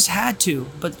 I just had to.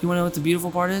 But you want to know what the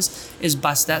beautiful part is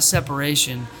by that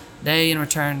separation, they in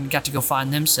return got to go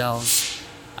find themselves,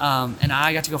 and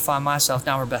I got to go find myself.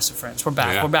 Now we're best of friends. We're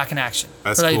back. We're back in action.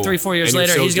 That's like cool. 3-4 years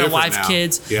later, he's got a wife,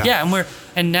 kids. Yeah.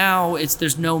 And now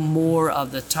there's no more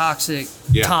of the toxic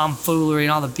tomfoolery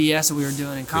and all the BS that we were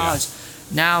doing in college.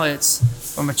 Now we're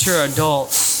mature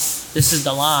adults. This is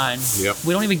the line. Yep.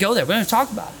 We don't even go there. We don't even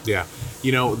talk about it. Yeah.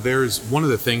 there's one of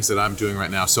the things that I'm doing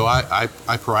right now. So I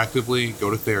proactively go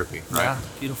to therapy, right? Yeah,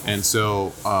 beautiful. And so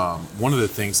one of the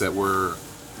things that we're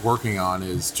working on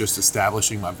is just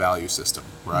establishing my value system,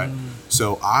 right?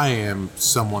 So I am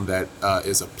someone that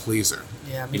is a pleaser.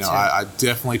 Yeah, me too. I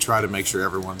definitely try to make sure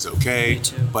everyone's okay. Me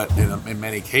too. But in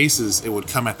many cases, it would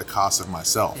come at the cost of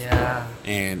myself. Yeah.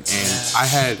 And I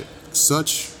had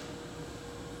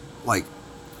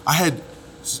I had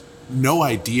no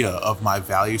idea of my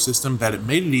value system that it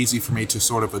made it easy for me to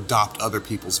sort of adopt other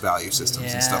people's value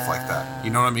systems and stuff like that.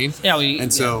 You know what I mean? Yeah.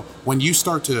 So when you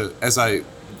start to, as I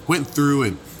went through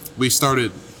and we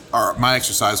started, my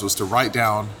exercise was to write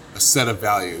down a set of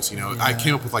values. I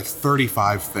came up with like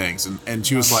 35 things, and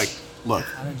she was like, look,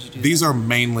 these are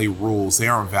mainly rules. They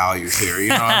aren't values here. You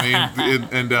know what I mean?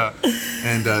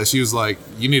 And she was like,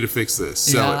 you need to fix this.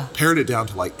 So it pared it down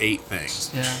to like 8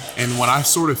 things. Yeah. And when I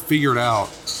sort of figured out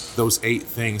those 8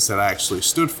 things that I actually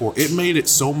stood for, it made it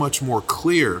so much more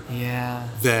clear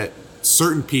that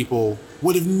certain people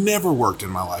would have never worked in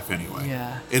my life anyway.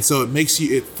 Yeah. And so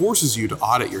it forces you to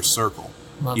audit your circle.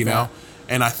 Love you know? that.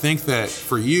 And I think that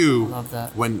for you, Love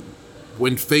that. when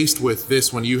faced with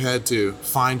this, when you had to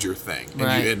find your thing,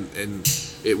 and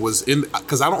it was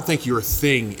because I don't think your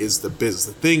thing is the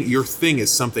business. Your thing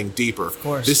is something deeper. Of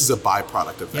course. This is a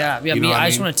byproduct of that. Yeah. You know what I I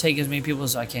just mean? want to take as many people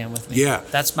as I can with me. Yeah.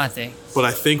 That's my thing. But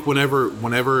I think whenever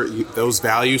those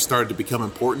values started to become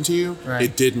important to you,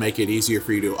 it did make it easier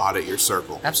for you to audit your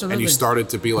circle. Absolutely. And you started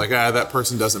to be like, that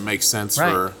person doesn't make sense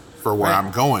for where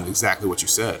I'm going. Exactly what you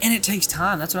said. And it takes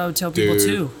time. That's what I would tell people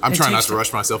too. I'm trying not to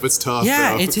rush myself. It's tough.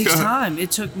 Yeah, though. it takes time.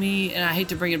 It took me, and I hate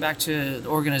to bring it back to the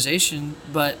organization,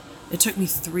 but it took me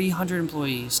 300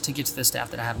 employees to get to the staff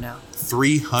that I have now.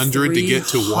 300 to get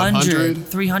to 100?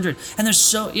 300. And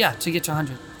there's to get to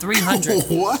 100. 300.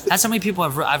 What? That's how many people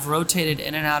I've rotated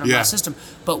in and out of my system.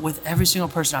 But with every single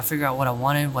person, I figure out what I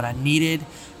wanted, what I needed,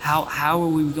 how are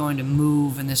we going to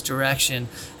move in this direction,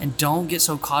 and don't get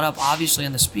so caught up, obviously,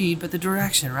 in the speed, but the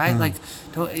direction, right? Like,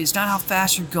 it's not how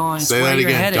fast you're going. It's Say where that you're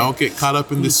again. headed. Don't get caught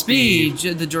up in the speed.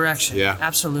 The direction. Yeah.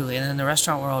 Absolutely. And in the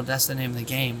restaurant world, that's the name of the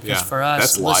game. Because Yeah. for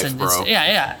us, That's life, bro.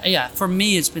 Yeah. For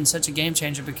me, it's been such a game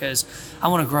changer because I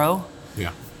want to grow.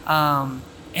 Yeah.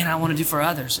 And I want to do for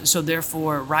others. So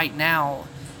therefore, right now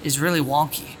is really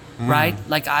wonky, right?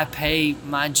 Like I pay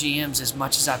my GMs as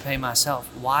much as I pay myself.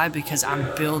 Why? Because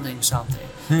I'm building something.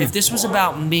 If this was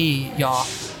about me, y'all,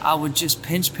 I would just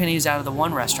pinch pennies out of the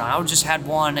one restaurant. I would just had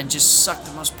one and just suck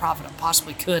the most profit I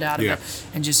possibly could out of it,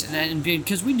 and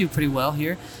because we do pretty well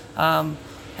here, and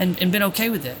been okay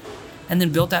with it, and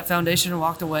then built that foundation and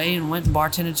walked away and went and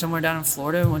bartended somewhere down in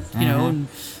Florida, and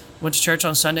went to church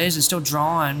on Sundays and still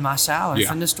drawing my salary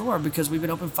from the store because we've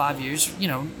been open 5 years.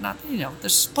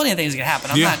 There's plenty of things that can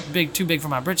happen. I'm not too big for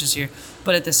my britches here,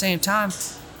 but at the same time,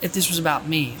 if this was about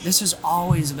me, this has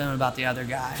always been about the other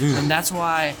guy, and that's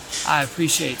why I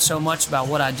appreciate so much about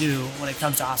what I do when it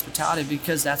comes to hospitality,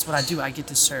 because that's what I do. I get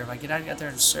to serve. I get out there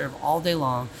and serve all day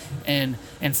long, and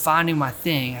finding my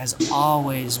thing has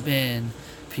always been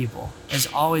people. Has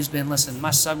always been, listen,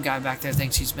 my sub guy back there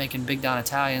thinks he's making Big Don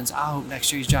Italians. I hope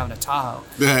next year he's driving a Tahoe.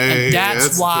 Hey, and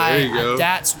that's why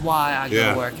I go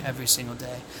Yeah. to work every single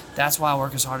day. That's why I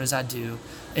work as hard as I do.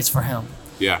 It's for him.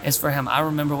 Yeah. It's for him. I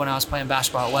remember when I was playing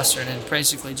basketball at Western and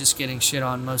basically just getting shit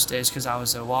on most days because I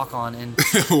was a walk-on. And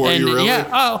Were you really? Yeah.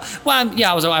 Oh,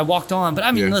 well, I walked on. But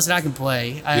I mean, listen, I can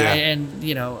play.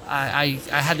 I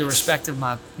had the respect of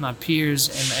my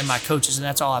peers and my coaches, and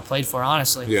that's all I played for,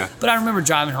 honestly. Yeah. But I remember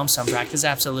driving home some practice,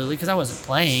 absolutely, because I wasn't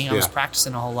playing. I was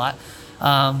practicing a whole lot.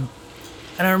 And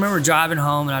I remember driving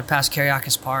home, and I'd pass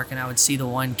Kariakis Park, and I would see the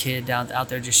one kid out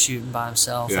there just shooting by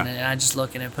himself. Yeah. And I just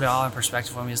look and it put it all in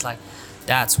perspective for me. It's like,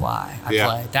 that's why I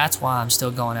play. That's why I'm still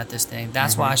going at this thing.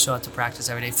 That's why I show up to practice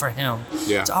every day for him.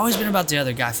 Yeah. It's always been about the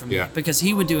other guy for me because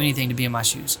he would do anything to be in my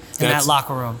shoes in that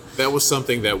locker room. That was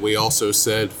something that we also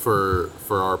said for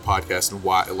our podcast and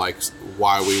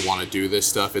why we want to do this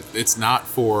stuff. It's not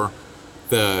for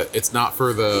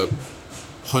the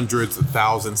hundreds of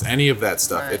thousands, any of that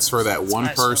stuff. Right. It's for that one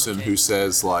person who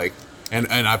says like, and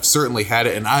I've certainly had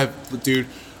it, and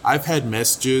I've had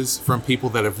messages from people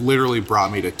that have literally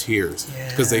brought me to tears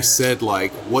because they said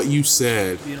like, what you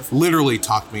said literally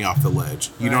talked me off the ledge.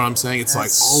 You know what I'm saying? It's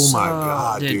like, oh my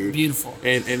God, dude. Beautiful.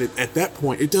 And at that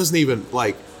point, it doesn't even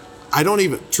like, I don't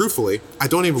even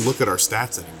look at our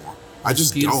stats anymore. I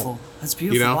just don't. That's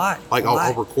beautiful. Why? Like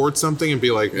I'll record something and be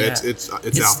like, it's out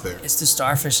there. It's the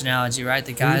starfish analogy, right?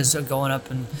 The guys are going up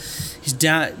and he's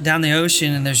down the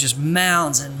ocean, and there's just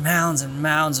mounds and mounds and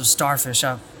mounds of starfish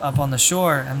up on the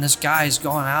shore, and this guy is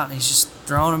going out and he's just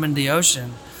throwing them into the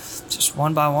ocean. just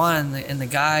one by one, and the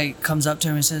guy comes up to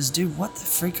him and says, dude, what the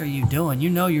freak are you doing? You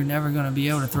know you're never going to be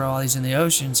able to throw all these in the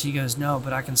oceans. He goes, no,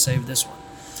 but I can save this one.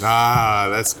 Ah,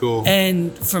 that's cool.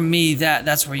 And for me,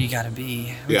 that's where you got to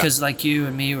be. Because like you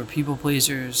and me, we're people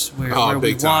pleasers. We're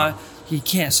we want. You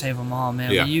can't save them all,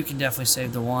 man. Yeah. But you can definitely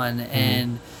save the one.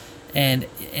 And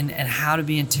how to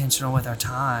be intentional with our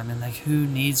time, and like who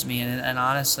needs me. And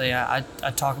honestly, I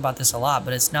talk about this a lot,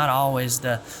 but it's not always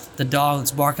the dog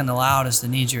that's barking the loudest that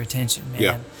needs your attention, man.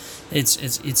 Yeah.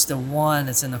 It's the one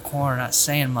that's in the corner not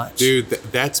saying much. Dude,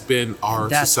 that's been our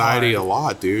society a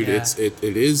lot, dude. Yeah. It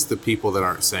is the people that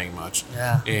aren't saying much.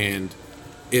 Yeah. And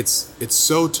it's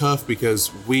so tough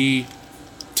because we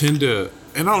tend to,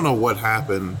 and I don't know what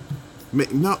happened.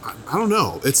 No, I don't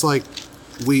know. It's like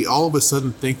we all of a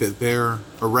sudden think that they're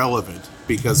irrelevant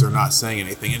because they're not saying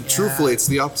anything. And truthfully, it's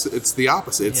the opposite. It's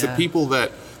the people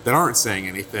that aren't saying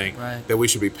anything that we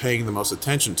should be paying the most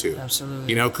attention to. Absolutely.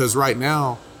 You know, because right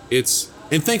now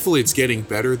and thankfully it's getting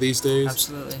better these days.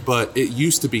 Absolutely. But it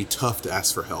used to be tough to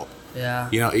ask for help. Yeah.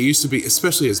 You know, it used to be,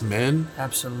 especially as men.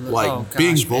 Absolutely. Like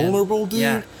being vulnerable, dude.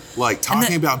 Yeah. Like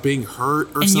talking about being hurt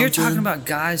or something. And you're talking about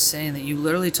guys saying that you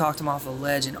literally talked them off a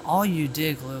ledge, and all you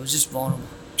did, Glue, was just vulnerable.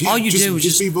 Yeah, all you did was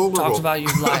just be vulnerable. Talked about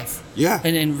your life. Yeah.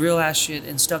 And real ass shit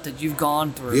and stuff that you've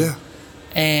gone through. Yeah.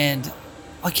 And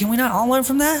like, can we not all learn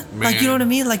from that? Man. Like, you know what I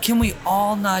mean? Like, can we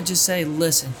all not just say,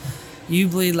 listen, you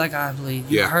bleed like I bleed.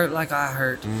 You hurt like I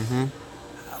hurt. Mm-hmm.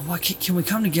 What, can we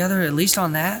come together at least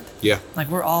on that? Yeah. Like,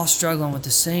 we're all struggling with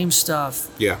the same stuff.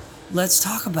 Yeah. Let's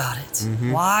talk about it.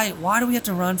 Mm-hmm. Why do we have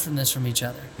to run from this from each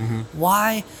other? Mm-hmm.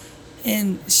 Why?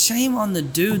 And shame on the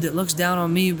dude that looks down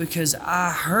on me because I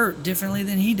hurt differently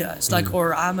than he does. Like,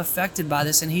 or I'm affected by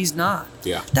this and he's not.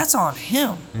 Yeah. That's on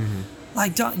him. Mm-hmm.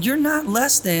 Like, you're not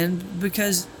less than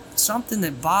because something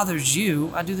that bothers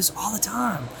you. I do this all the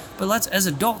time. But as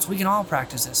adults, we can all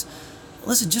practice this.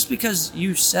 Listen, just because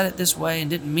you said it this way and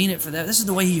didn't mean it for that, this is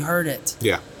the way he heard it.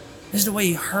 Yeah. This is the way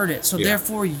he heard it. So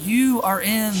therefore, you are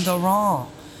in the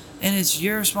wrong. And it's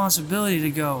your responsibility to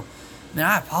go, man,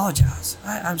 I apologize.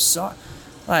 I'm sorry.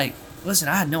 Like, listen,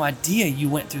 I had no idea you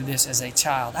went through this as a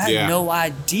child. I had no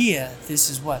idea this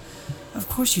is what. Of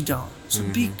course you don't. So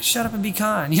shut up and be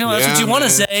kind. You know, that's what you want to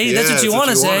say. That's what you want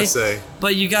to say.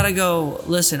 But you got to go,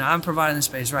 listen, I'm providing the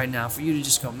space right now for you to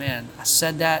just go, man, I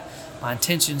said that. My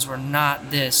intentions were not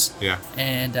this. Yeah.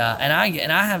 And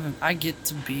I get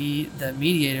to be the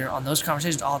mediator on those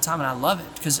conversations all the time, and I love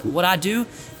it because what I do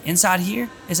inside here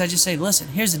is I just say, listen,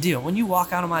 here's the deal. When you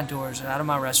walk out of my doors and out of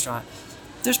my restaurant,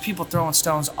 there's people throwing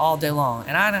stones all day long,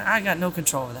 and I got no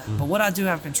control of that. But what I do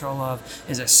have control of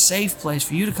is a safe place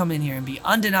for you to come in here and be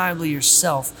undeniably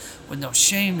yourself with no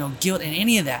shame, no guilt, and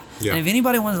any of that. Yeah. And if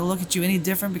anybody wants to look at you any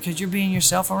different because you're being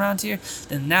yourself around here,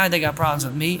 then now they got problems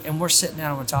with me, and we're sitting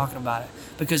down and we're talking about it.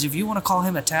 Because if you want to call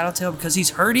him a tattletale because he's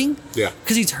hurting,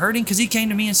 because he came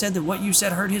to me and said that what you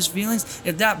said hurt his feelings,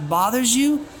 if that bothers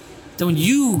you, then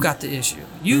you got the issue.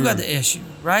 You got the issue,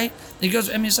 right? It goes,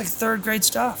 I mean, it's like third grade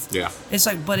stuff. Yeah. It's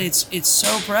like, but it's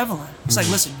so prevalent. It's like,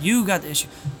 listen, you got the issue.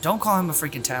 Don't call him a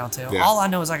freaking tattletale. Yeah. All I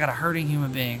know is I got a hurting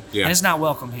human being. Yeah. And it's not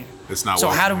welcome here. It's not so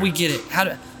welcome. So how did we get it?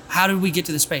 How did we get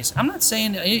to the space? I'm not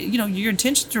saying, you know, your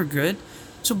intentions are good.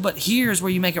 So, but here's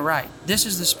where you make it right. This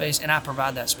is the space, and I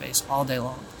provide that space all day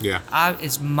long. Yeah.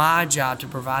 It's my job to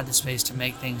provide the space to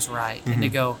make things right and to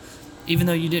go, even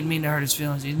though you didn't mean to hurt his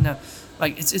feelings, even though,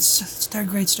 like, it's third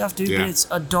grade stuff, dude. But it's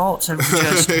adults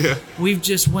that we've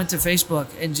just went to Facebook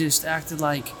and just acted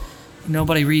like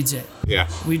nobody reads it. Yeah.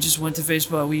 We just went to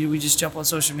Facebook. We just jump on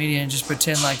social media and just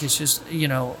pretend like it's just, you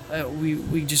know,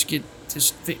 we just get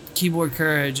this keyboard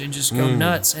courage and just go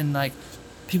nuts, and like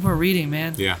people are reading,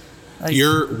 man. Yeah. Like,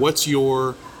 what's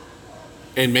your,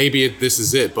 and maybe this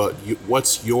is it, but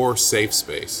what's your safe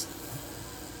space?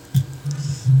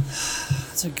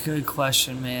 That's a good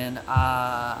question, man.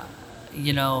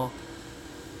 You know,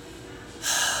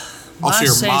 I'll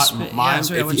share mine.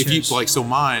 Yeah, if you like, so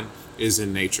mine is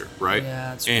in nature, right?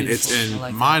 Yeah, it's and beautiful. it's and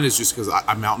like mine that. is just because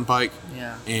I mountain bike.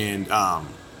 Yeah. And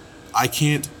I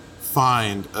can't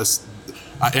find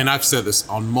and I've said this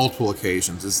on multiple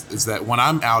occasions, is that when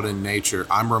I'm out in nature,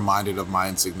 I'm reminded of my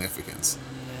insignificance.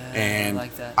 Yeah, and I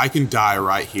like that. I can die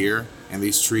right here, and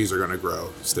these trees are going to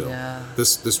grow still. Yeah.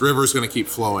 This river is going to keep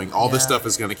flowing. All this stuff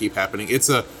is going to keep happening. It's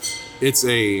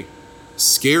a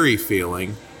scary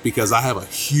feeling because I have a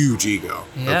huge ego.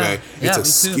 Yeah. Okay. Yeah,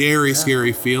 it's a me too.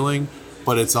 scary feeling,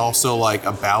 but it's also like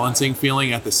a balancing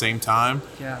feeling at the same time.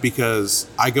 Yeah. Because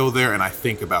I go there and I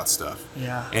think about stuff.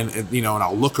 Yeah. And you know, and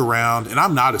I'll look around, and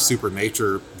I'm not a super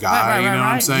nature guy, you know what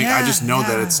I'm saying? Yeah, I just know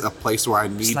that it's a place where I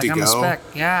need like to I'm go. a speck.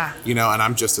 Yeah. You know, and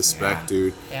I'm just a speck,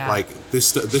 dude. Yeah. Like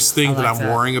this thing that I'm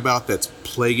that. worrying about that's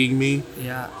plaguing me.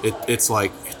 Yeah. It's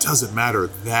like, it doesn't matter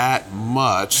that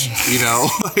much, you know,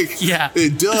 like Yeah.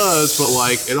 it does, but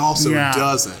like it also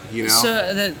doesn't, you know?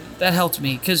 So that helped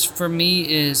me, because for me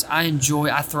is I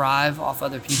thrive off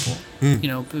other people, you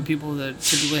know, people that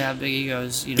typically have big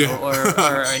egos, you know,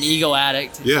 or an ego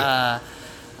addict. Yeah.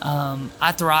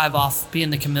 I thrive off being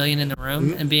the chameleon in the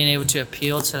room and being able to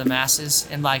appeal to the masses.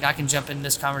 And like, I can jump in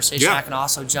this conversation. I can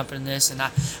also jump in this. And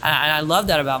I love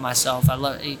that about myself.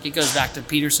 It goes back to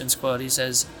Peterson's quote. He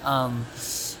says,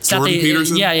 it's Jordan not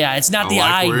Peterson? it's not the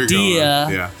idea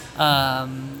Yeah.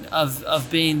 of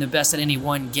being the best at any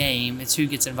one game. It's who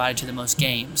gets invited to the most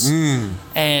games.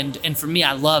 And for me,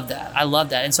 I love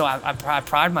that. And so I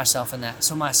pride myself in that.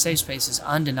 So my safe space is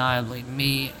undeniably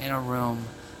me in a room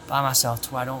by myself,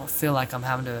 to where I don't feel like I'm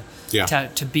having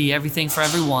to be everything for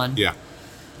everyone. Yeah.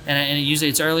 And usually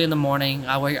it's early in the morning.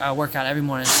 I work out every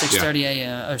morning at 6:30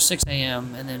 a.m. or 6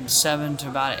 a.m. and then 7 to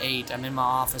about 8. I'm in my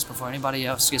office before anybody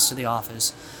else gets to the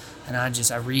office, and I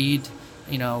read.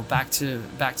 You know, back to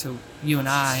you and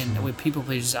I, and with people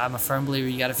pleasers, I'm a firm believer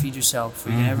you got to feed yourself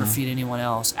before you can ever feed anyone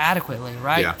else adequately,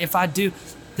 right? Yeah. If I do,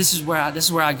 this is where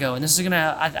I go, and this is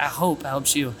I hope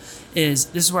helps you. This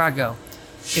is where I go.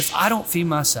 If I don't feed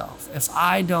myself, if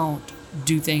I don't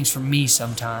do things for me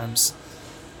sometimes,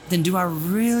 then do I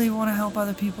really want to help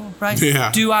other people, right?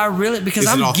 Yeah. Do I really? Because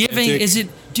I'm giving.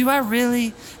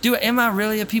 Am I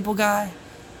really a people guy?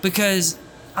 Because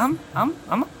I'm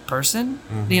a person,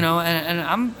 you know, and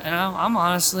I'm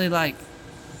honestly like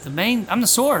I'm the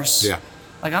source. Yeah.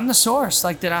 Like I'm the source,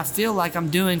 like that I feel like I'm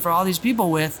doing for all these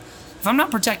people with. If I'm not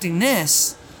protecting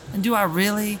this, then do I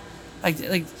really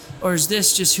like or is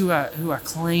this just who I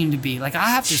claim to be? Like I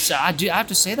have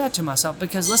to say that to myself,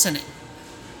 because listen,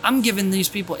 I'm giving these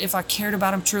people, if I cared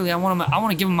about them truly, I want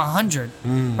to give them 100,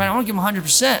 right? I want to give them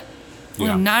 100%, I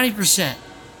want them 90%.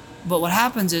 But what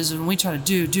happens is when we try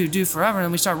to do forever,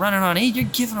 and we start running on E, you're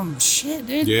giving them shit,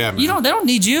 dude. Yeah, man. They don't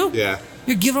need you. Yeah.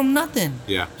 You're giving them nothing.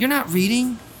 Yeah. You're not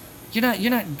reading. You're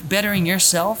not bettering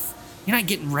yourself. You're not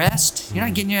getting rest. You're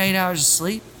not getting your 8 hours of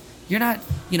sleep. You're not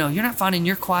finding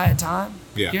your quiet time.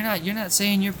 Yeah. You're not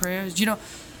saying your prayers. You know,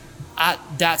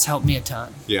 that's helped me a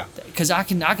ton. Yeah. Because I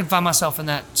can find myself in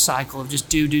that cycle of just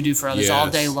do for others all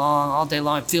day long.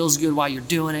 It feels good while you're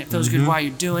doing it. It feels good while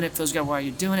you're doing it. It feels good while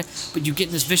you're doing it. But you get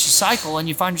in this vicious cycle, and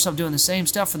you find yourself doing the same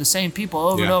stuff for the same people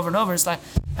over and over and over. It's like,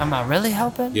 am I really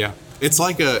helping? Yeah. It's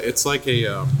like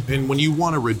a, and when you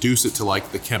want to reduce it to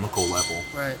like the chemical level,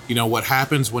 right? You know, what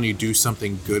happens when you do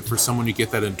something good for someone, you get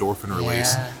that endorphin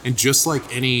release. Yeah. And just like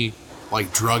any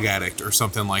like drug addict or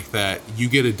something like that, you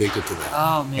get addicted to that.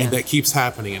 Oh man. And that keeps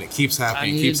happening, and it keeps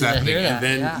happening, and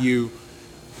then yeah. you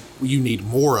need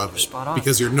more of it. Spot on.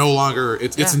 Because you're no longer,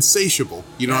 it's insatiable,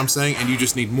 you know what I'm saying? And you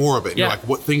just need more of it. And you're like,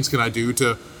 what things can I do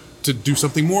to do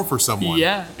something more for someone?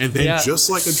 Yeah. And then just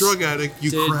like a drug addict,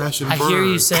 you crash and burn. I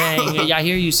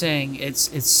hear you saying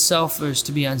it's selfish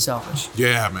to be unselfish.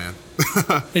 Yeah, man.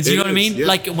 You know what I mean? Yeah.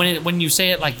 Like when you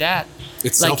say it like that,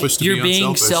 it's like selfish to you're be being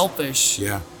unselfish. selfish.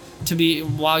 Yeah. To be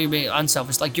while you're being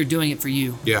unselfish, like you're doing it for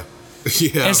you. Yeah.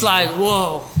 Yeah. It's like,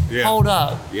 whoa, hold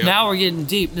up. Yeah. Now we're getting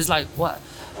deep. It's like, what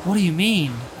do you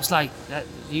mean? It's like that,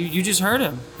 you just hurt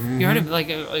him. You heard him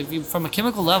like from a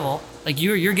chemical level. Like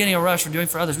you're getting a rush from doing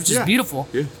for others, which is beautiful.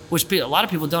 Yeah. Which a lot of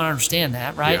people don't understand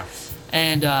that, right? Yeah.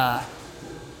 And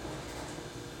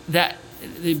that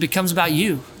it becomes about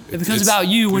you. It becomes about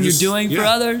you when you're doing for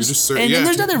others. And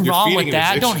there's nothing wrong with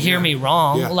that. Don't hear me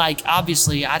wrong. Yeah. Like,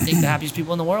 obviously, I think the happiest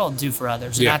people in the world do for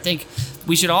others. And I think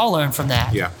we should all learn from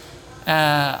that.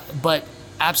 Yeah. But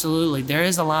absolutely, there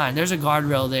is a line. There's a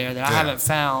guardrail there that I haven't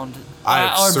found.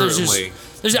 I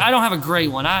don't have a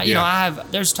great one.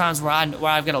 There's times where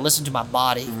I've got to listen to my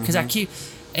body, because I think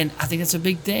that's a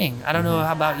big thing. I don't know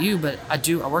how about you, but I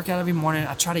do. I work out every morning.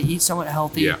 I try to eat somewhat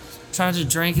healthy. Yeah. Try not to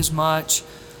drink as much.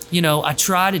 You know, I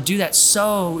try to do that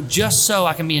just so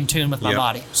I can be in tune with my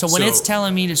body. So when it's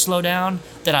telling me to slow down,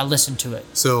 that I listen to it.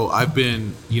 So I've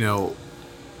been,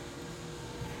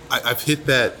 I've hit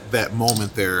that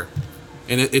moment there,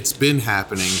 and it's been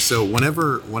happening. So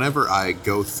whenever I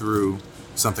go through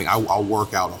something, I'll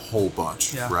work out a whole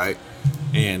bunch, right?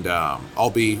 And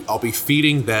I'll be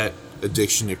feeding that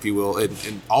addiction, if you will,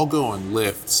 and I'll go and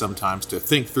lift sometimes to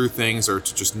think through things or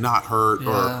to just not hurt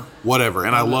or whatever.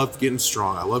 And I love getting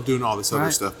strong. I love doing all this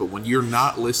other stuff. But when you're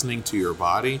not listening to your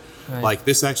body, like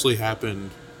this actually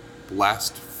happened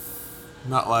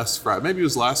not last Friday, maybe it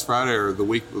was last Friday or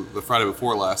the Friday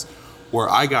before last, where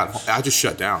I just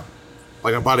shut down.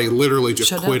 Like my body literally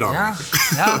just quit on me.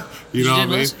 Yeah. You know what I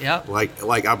mean? Yeah.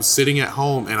 Like I was sitting at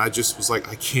home and I just was like,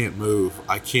 I can't move.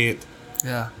 I can't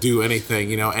do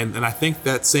anything, and I think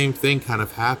that same thing kind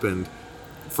of happened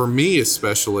for me,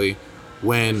 especially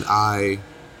when I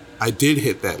did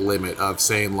hit that limit of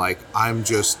saying, like,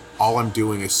 all I'm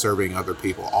doing is serving other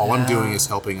people. All I'm doing is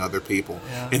helping other people.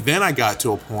 Yeah. And then I got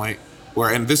to a point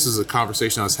where, and this is a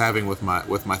conversation I was having with my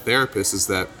therapist, is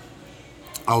that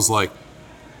I was like,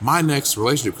 my next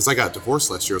relationship, because I got divorced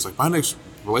last year, I was like, my next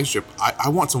relationship, I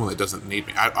want someone that doesn't need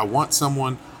me. I want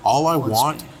someone, all I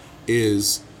want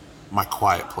is my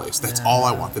quiet place. That's all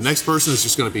I want. The next person is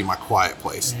just going to be my quiet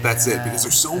place. That's it. Because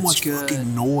there's so much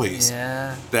fucking noise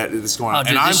that is going on.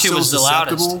 Dude, and I'm so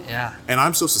susceptible. And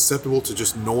I'm so susceptible to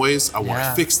just noise. I want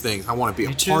to fix things. I want to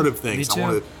be part of things. I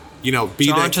want to, be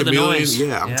drawn that chameleon.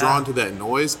 Yeah, I'm drawn to that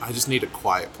noise. I just need a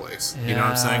quiet place. You know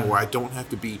what I'm saying? Where I don't have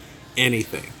to be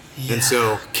anything. And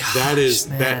so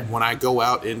that when I go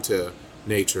out into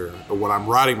nature, or when I'm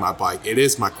riding my bike, it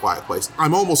is my quiet place.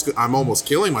 I'm almost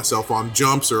killing myself on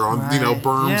jumps or on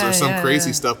berms or some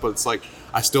crazy stuff, but it's like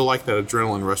I still like that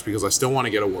adrenaline rush because I still want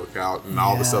to get a workout and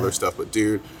all this other stuff. But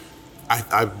dude,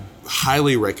 I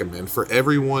highly recommend for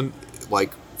everyone,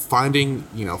 like, finding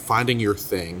your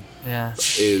thing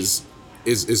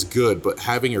is good, but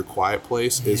having your quiet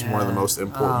place is one of the most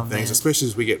important things, especially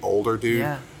as we get older,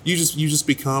 dude. You just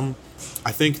become,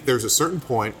 I think there's a certain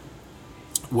point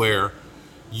where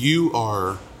you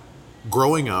are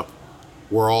growing up.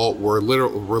 We're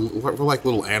like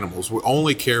little animals. We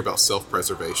only care about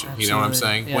self-preservation. Absolutely. You know what I'm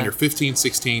saying? Yeah. When you're 15,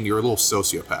 16, you're a little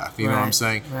sociopath. You know what I'm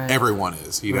saying? Right. Everyone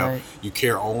is. You know, you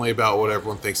care only about what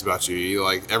everyone thinks about you. You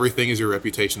like, everything is your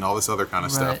reputation, all this other kind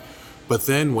of stuff. But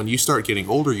then when you start getting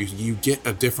older, you get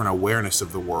a different awareness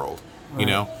of the world. You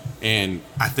know, and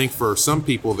I think for some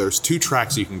people, there's two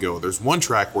tracks you can go. There's one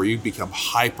track where you become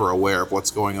hyper aware of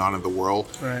what's going on in the world,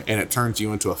 and it turns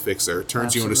you into a fixer. It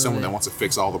turns you into someone that wants to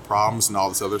fix all the problems and all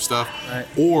this other stuff.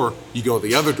 Or you go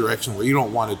the other direction where you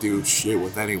don't want to do shit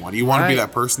with anyone. You want to be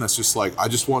that person that's just like, I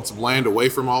just want some land away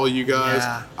from all of you guys.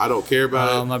 I don't care about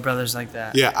it. Oh, my brother's like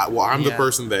that. Yeah, I'm the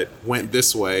person that went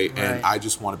this way, and I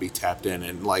just want to be tapped in.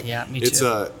 And like, me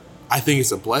too. I think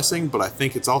it's a blessing, but I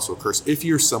think it's also a curse. If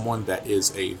you're someone that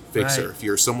is a fixer, if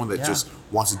you're someone that just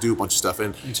wants to do a bunch of stuff,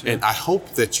 and I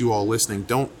hope that you all listening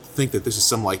don't think that this is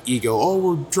some like ego, oh,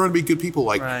 we're trying to be good people.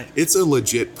 Like, it's a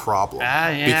legit problem.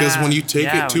 Because when you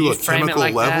take it to a chemical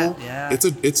level,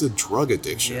 it's a drug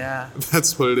addiction.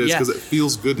 That's what it is, because it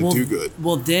feels good to do good.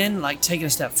 Well, then, like, taking a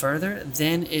step further,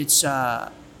 then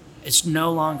it's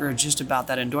no longer just about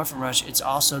that endorphin rush. It's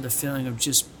also the feeling of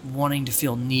just wanting to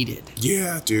feel needed.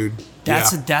 Yeah, dude.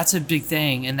 That's a big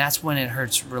thing, and that's when it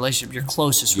hurts your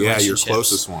closest relationships. Your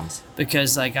closest ones.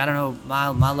 Because, like, I don't know,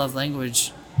 my love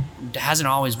language hasn't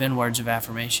always been words of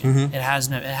affirmation. It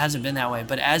hasn't been that way.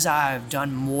 But as I've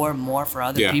done more and more for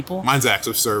other people, mine's acts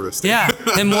of service.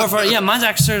 And more for mine's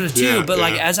acts of service too. But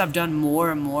like, as I've done more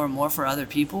and more and more for other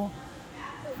people,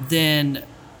 then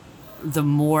the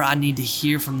more I need to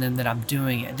hear from them that I'm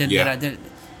doing it.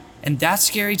 And that's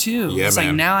scary too. It's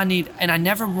like, now I need, and I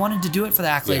never wanted to do it for the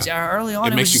accolades. Early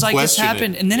on, it was just like, this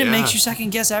happened. And then it makes you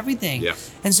second guess everything.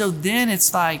 And so then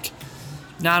it's like,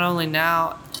 not only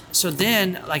now, so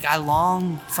then, like,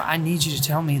 I need you to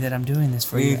tell me that I'm doing this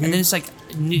for you. And then it's like,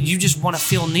 you just want to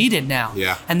feel needed now.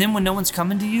 And then when no one's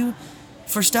coming to you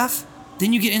for stuff,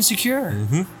 then you get insecure.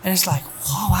 And it's like,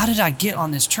 whoa, how did I get on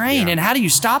this train? And how do you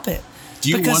stop it? Do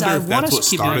you wonder if that's what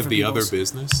started the other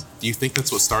business? Do you think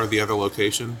that's what started the other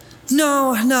location?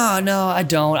 No, I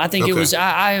don't. I think it was,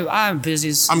 I'm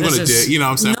busy. I'm going to dig, you know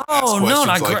what I'm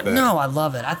saying? No, I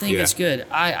love it. I think it's good.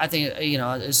 I think,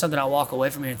 it's something I'll walk away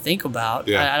from here and think about.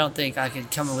 I don't think I could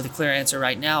come up with a clear answer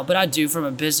right now, but I do, from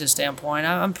a business standpoint.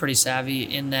 I'm pretty savvy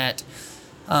in that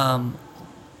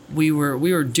we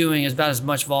were doing about as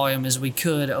much volume as we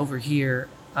could over here.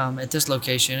 At this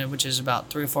location, which is about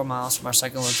 3 or 4 miles from our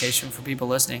second location for people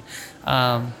listening.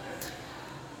 And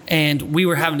we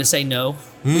were having to say no.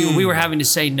 We were having to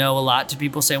say no a lot to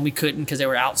people, saying we couldn't because they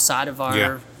were outside of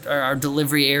our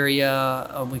delivery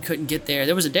area. We couldn't get there.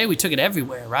 There was a day we took it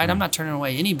everywhere, right? I'm not turning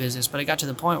away any business, but it got to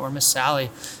the point where Miss Sally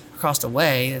across the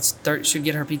way, should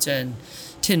get her pizza in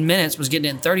 10 minutes, was getting it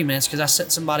in 30 minutes because I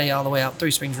sent somebody all the way out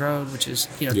 3 Springs Road, which is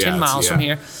 10 miles from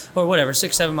here, or whatever,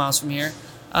 6-7 miles from here.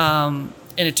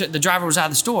 And the driver was out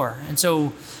of the store. And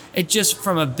so it just,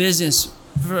 from a business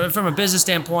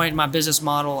standpoint, my business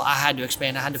model, I had to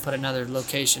expand. I had to put another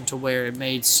location to where it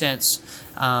made sense.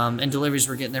 And deliveries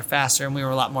were getting there faster, and we were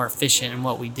a lot more efficient in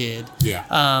what we did.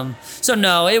 So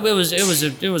no, it was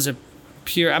a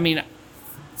pure, I mean,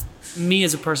 me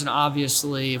as a person,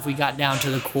 obviously, if we got down to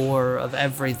the core of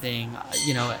everything,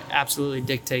 you know, it absolutely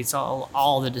dictates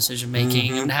all the decision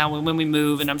making and how when we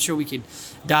move. And I'm sure we could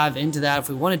dive into that if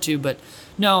we wanted to. But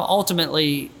no,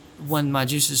 ultimately, when my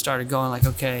juices started going, like,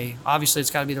 okay, obviously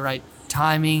it's got to be the right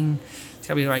timing, it's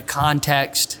got to be the right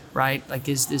context, right? Like,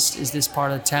 is this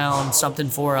part of town something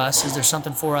for us? Is there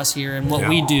something for us here and what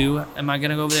we do? Am I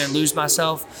going to go over there and lose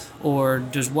myself, or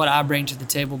does what I bring to the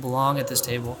table belong at this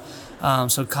table?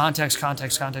 So context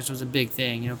was a big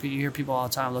thing. You know, you hear people all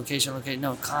the time, location.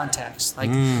 No, context. Like,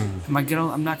 I'm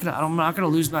not gonna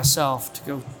lose myself to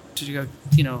go,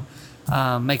 you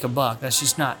know, make a buck. That's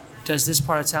just not. Does this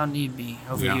part of town need me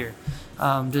over here?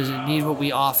 Does it need what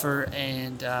we offer?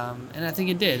 And I think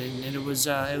it did. And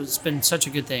it's been such a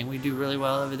good thing. We do really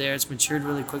well over there. It's matured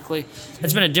really quickly.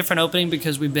 It's been a different opening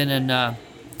because we've been I'm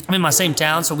in my same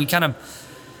town, so we kind of.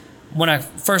 When I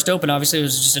first opened, obviously, it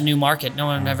was just a new market. No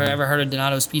one ever heard of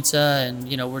Donato's Pizza, and,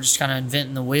 you know, we're just kind of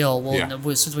inventing the wheel.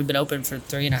 Well, since we've been open for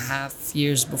 3.5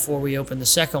 years before we opened the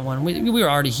second one, we were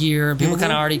already here. People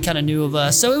already knew of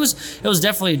us. So it was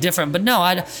definitely different. But no,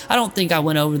 I don't think I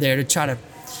went over there to try to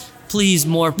please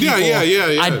more people.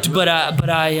 Yeah. But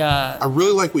I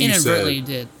really like what you said.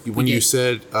 Did. When you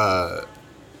said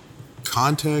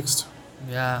context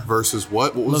versus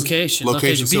what was location.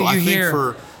 So I think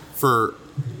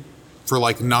for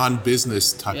like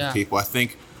non-business type of people, I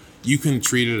think you can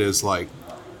treat it as like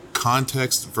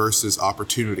context versus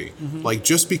opportunity. Like,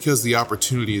 just because the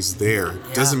opportunity is there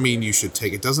doesn't mean you should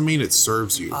take it. Doesn't mean it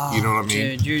serves you. You know what I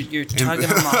mean? Dude, you're tugging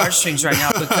on my heartstrings right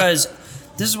now, because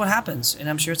this is what happens, and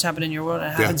I'm sure it's happened in your world,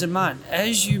 and it happens in mine.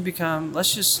 As you become,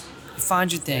 let's just find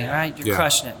your thing, right? You're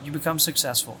crushing it. You become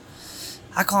successful.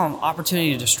 I call them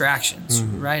opportunity distractions,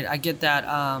 right? I get that.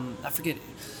 I forget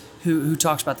who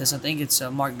talks about this. I think it's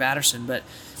Mark Batterson, but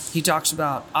he talks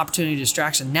about opportunity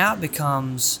distraction. Now it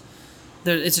becomes,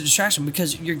 it's a distraction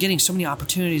because you're getting so many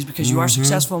opportunities because you are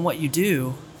successful in what you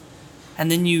do,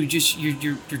 and then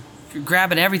you're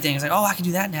grabbing everything. It's like, oh, I can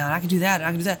do that now, and I can do that, and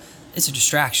I can do that. It's a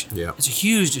distraction. Yeah, it's a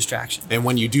huge distraction. And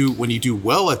when you do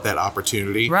well at that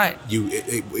opportunity, right,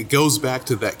 it goes back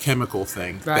to that chemical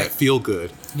thing, that feel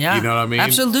good. Yeah, you know what I mean?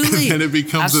 Absolutely. And it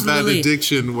becomes that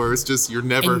addiction where it's just you're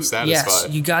never satisfied. Yes,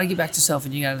 you got to get back to self,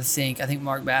 and you got to think. I think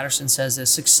Mark Batterson says that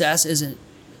success isn't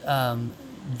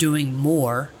doing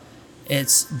more;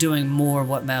 it's doing more of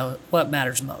what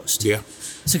matters most. Yeah.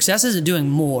 Success isn't doing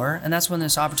more, and that's when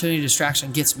this opportunity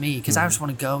distraction gets me, because I just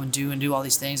want to go and do all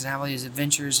these things and have all these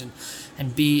adventures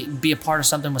and be a part of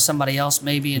something with somebody else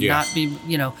maybe, and not be,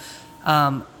 you know.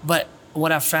 But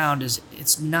what I've found is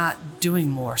it's not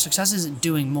doing more. Success isn't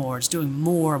doing more. It's doing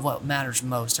more of what matters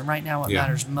most. And right now what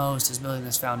matters most is building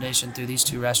this foundation through these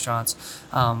 2 restaurants.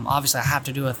 Obviously, I have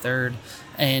to do a third.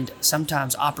 And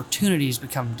sometimes opportunities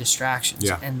become distractions.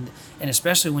 Yeah. And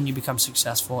especially when you become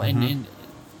successful in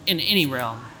any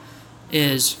realm,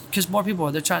 is because more people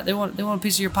they want a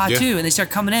piece of your pie too, and they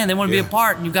start coming in. They want to be a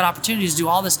part, and you've got opportunities to do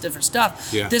all this different stuff.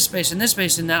 Yeah. This space and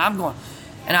that. I'm going,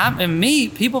 and me,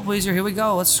 people pleaser. Here we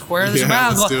go. Let's square this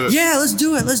around. Let's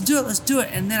do it.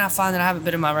 And then I find that I haven't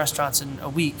been in my restaurants in a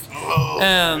week. No,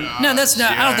 that's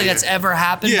not. I don't think that's ever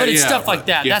happened. But it's stuff like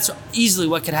that. That's easily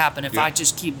what could happen if I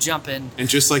just keep jumping. And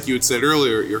just like you had said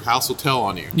earlier, your house will tell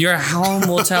on you. Your home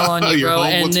will tell on you, bro.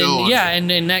 And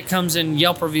then that comes in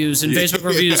Yelp reviews and Facebook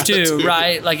reviews too,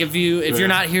 right? Like if you're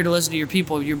not here to listen to your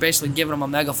people, you're basically giving them a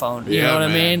megaphone. You know what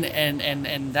I mean?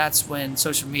 And that's when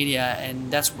social media,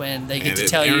 and that's when they get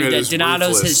to tell you that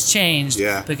Donato's has changed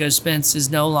because Spence is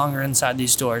no longer inside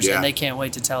these stores, and they can't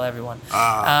wait to tell everyone.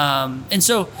 And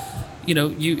so, you know,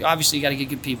 you obviously got to get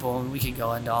good people, and we can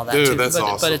go into all that too. That's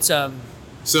awesome. But it's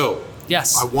so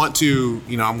yes, I want to,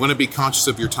 you know, I'm going to be conscious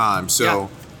of your time, so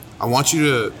I want you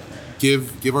to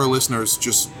give our listeners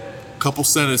just a couple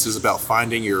sentences about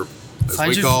finding your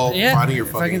finding your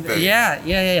fucking thing.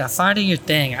 Yeah. Finding your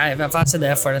thing. If I said the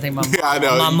F word, I think my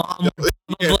mom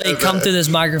probably come through this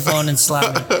microphone and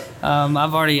slap me.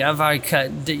 I've already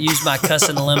used my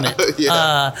cussing limit.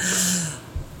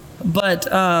 But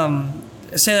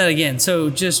say that again. So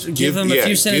just give them a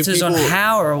few sentences on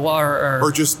how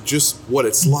or just what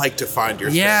it's like to find your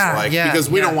thing. Because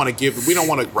we don't want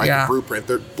to write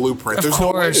the blueprint. There's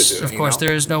no way to do it. Of course,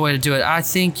 there is no way to do it. I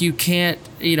think you can't.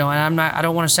 You know, and I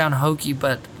don't want to sound hokey,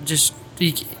 but just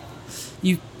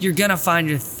you're gonna find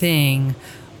your thing.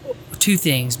 2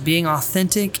 things: being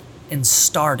authentic and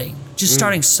starting. Just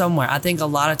starting somewhere. I think a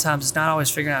lot of times it's not always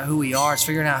figuring out who we are; it's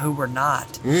figuring out who we're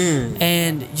not.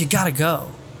 And you gotta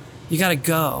go.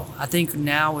 I think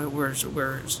now we're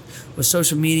with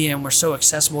social media, and we're so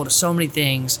accessible to so many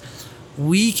things.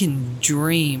 We can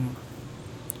dream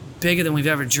bigger than we've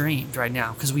ever dreamed right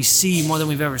now because we see more than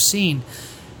we've ever seen.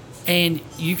 And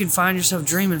you can find yourself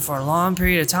dreaming for a long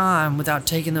period of time without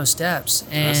taking those steps.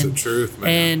 And, that's the truth, man.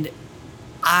 And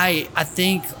I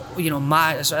think,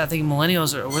 I think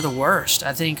millennials we're the worst.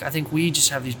 I think we just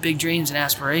have these big dreams and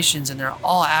aspirations, and they're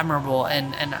all admirable.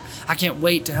 And I can't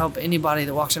wait to help anybody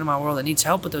that walks into my world that needs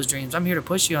help with those dreams. I'm here to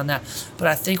push you on that. But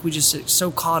I think we just get so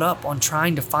caught up on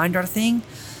trying to find our thing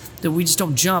that we just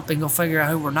don't jump and go figure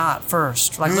out who we're not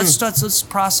first. Like let's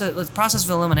process of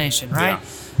elimination, right? Yeah.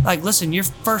 Like, listen, your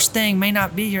first thing may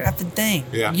not be your effing thing.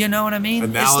 Yeah. You know what I mean?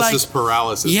 Analysis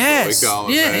paralysis. Yes.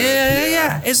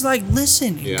 Yeah. It's like,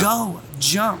 listen, go,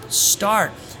 jump,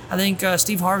 start. I think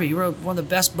Steve Harvey, he wrote one of the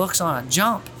best books on it,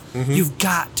 Jump. Mm-hmm. You've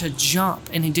got to jump.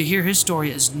 And to hear his story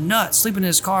is nuts. Sleeping in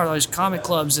his car, all these comic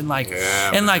clubs, and like, you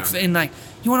want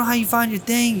to know how you find your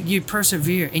thing? You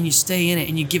persevere and you stay in it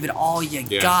and you give it all you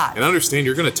got. And understand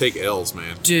you're going to take L's,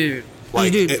 man. Dude.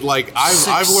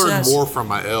 I've learned more from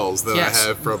my L's than I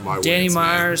have from my wins. Danny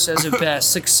Meyer says it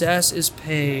best. Success is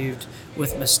paved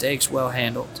with mistakes well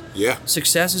handled. Yeah.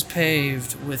 Success is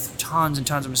paved with tons and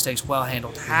tons of mistakes well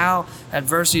handled. How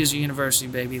adversity is a university,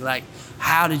 baby. Like,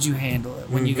 how did you handle it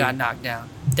when you got knocked down?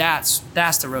 That's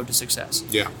the road to success.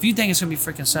 Yeah. If you think it's gonna be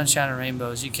freaking sunshine and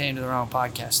rainbows, you came to the wrong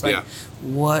podcast. Like,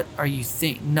 what are you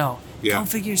thinking? No. Yeah. Don't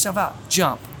figure yourself out.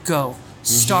 Jump. Go.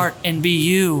 Start and be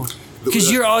you.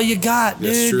 Because you're all you got, dude.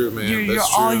 That's true, man. You're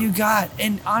all you got.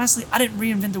 And honestly, I didn't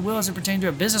reinvent the wheel as it pertained to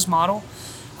a business model.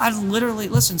 I literally,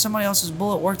 somebody else's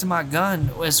bullet worked in my gun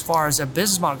as far as a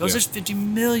business model goes. There's 50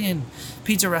 million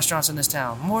pizza restaurants in this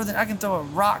town. More than I can throw a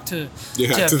rock to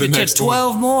the next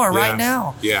 12 one. more right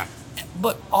now. Yeah.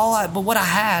 But what I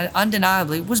had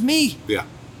undeniably was me. Yeah.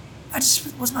 I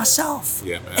just was myself.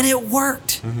 Yeah, man. And it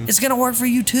worked. It's going to work for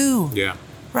you too. Yeah.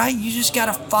 Right? You just got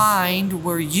to find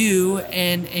where you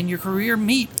and your career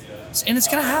meet. And it's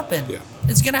going to happen. Yeah.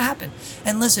 It's going to happen.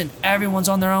 And listen, everyone's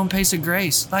on their own pace of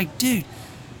grace. Like, dude,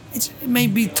 it may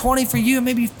be 20 for you,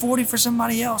 maybe 40 for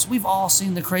somebody else. We've all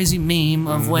seen the crazy meme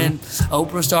of when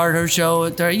Oprah started her show.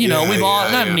 We've all,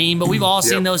 not meme, but we've all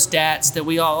seen those stats that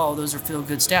we all, those are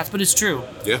feel-good stats. But it's true.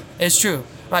 Yeah. It's true.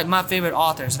 Like, my favorite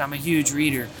authors, and I'm a huge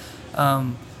reader,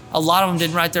 a lot of them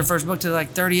didn't write their first book till like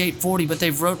 38, 40, but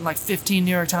they've written like 15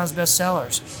 New York Times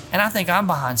bestsellers. And I think I'm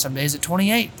behind some days at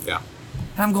 28. Yeah.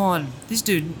 And I'm going, this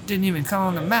dude didn't even come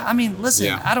on the map. I mean, listen,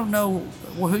 I don't know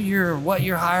what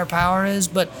your higher power is,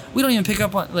 but we don't even pick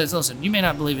up on, listen, you may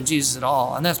not believe in Jesus at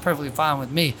all, and that's perfectly fine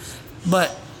with me.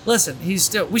 But listen, we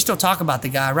still talk about the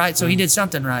guy, right? So he did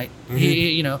something right.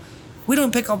 We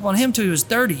don't pick up on him till he was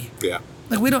 30. Yeah.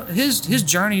 Like, we don't, his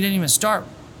journey didn't even start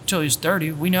till he was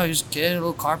 30. We know he was a kid, a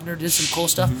little carpenter, did some cool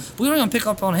stuff. But we don't even pick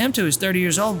up on him till he was 30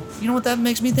 years old. You know what that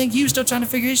makes me think? He was still trying to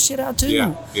figure his shit out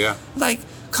too. Yeah. Like,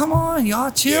 come on,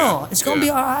 y'all, chill. Yeah. It's gonna be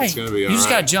all right. It's gonna be all right. You just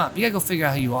gotta jump. You gotta go figure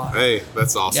out who you are. Hey,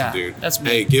 that's awesome, dude. That's me.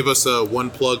 Hey, give us one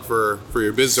plug for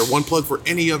your business or one plug for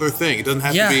any other thing. It doesn't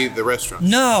have to be the restaurant.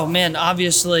 No, man.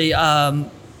 Obviously,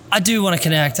 I do want to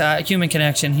connect. Human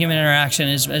connection, human interaction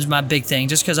is my big thing.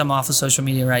 Just because I'm off of social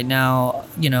media right now,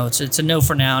 it's a no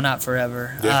for now, not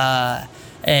forever. Yeah.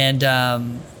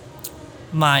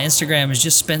 My Instagram is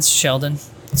just Spence Sheldon.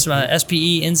 It's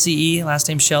SPENCE, last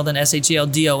name Sheldon,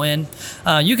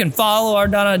 SHELDON. You can follow our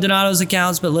Donato's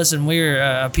accounts, but listen, we're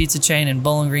a pizza chain in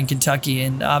Bowling Green, Kentucky,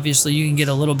 and obviously you can get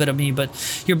a little bit of me, but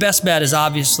your best bet is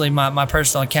obviously my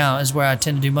personal account is where I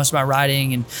tend to do most of my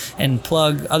writing and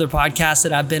plug other podcasts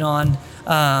that I've been on.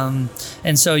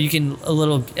 And so you can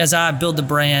as I build the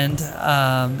brand,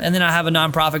 and then I have a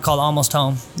nonprofit called Almost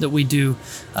Home that we do.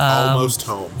 Almost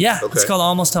Home. Yeah, okay. It's called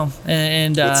Almost Home.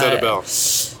 And what's that about?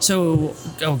 So,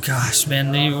 oh gosh,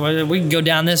 man, we can go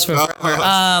down this for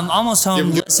Almost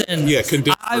Home. Listen,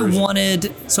 I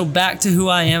wanted, so back to who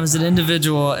I am as an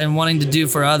individual and wanting to do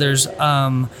for others.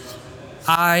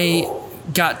 I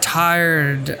got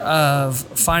tired of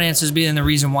finances being the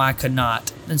reason why I could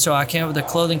not. And so I came up with a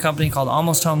clothing company called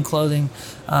Almost Home Clothing,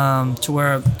 to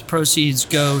where the proceeds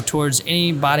go towards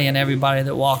anybody and everybody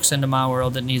that walks into my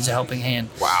world that needs a helping hand.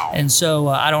 Wow. And so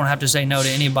I don't have to say no to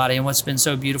anybody. And what's been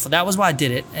so beautiful, that was why I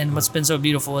did it. And what's been so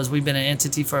beautiful is we've been an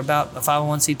entity for about, a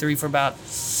 501c3 for about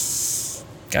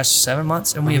 7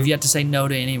 months, and we have yet to say no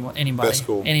to anybody. That's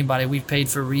cool. Anybody. We've paid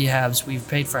for rehabs. We've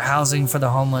paid for housing for the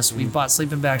homeless. We've bought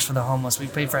sleeping bags for the homeless.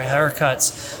 We've paid for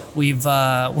haircuts.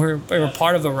 We're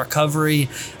part of a recovery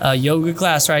yoga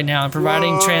class right now and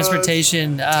providing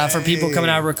transportation for people coming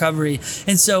out of recovery.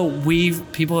 And so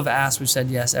people have asked, we've said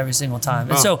yes every single time.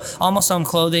 And so Almost Home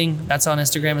Clothing, that's on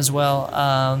Instagram as well.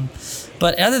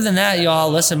 But other than that, y'all,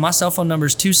 listen, my cell phone number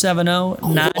is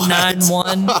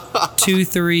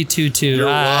 270-991-2322. You're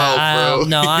wild,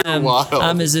 bro. No, You're wild.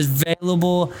 I'm as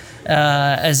available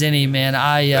as any, man.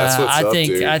 That's what's up,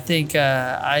 dude.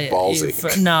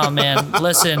 Ballsy. No, man.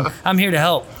 Listen, I'm here to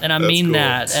help, and I mean cool.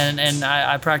 that, and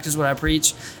I practice what I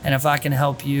preach. And if I can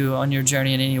help you on your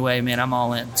journey in any way, man, I'm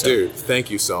all in. So. Dude,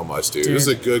 thank you so much, dude. This is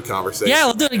a good conversation. Yeah,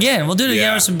 we'll do it again. We'll do it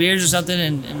again with some beers or something,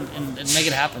 and make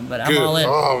it happen. But I'm all in.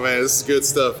 Oh man, this is good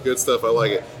stuff. Good stuff. I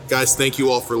like it, guys. Thank you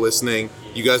all for listening.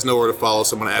 You guys know where to follow.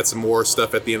 So I'm gonna add some more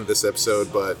stuff at the end of this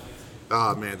episode, but.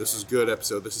 Oh, man, this is a good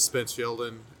episode. This is Spence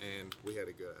Sheldon, and we had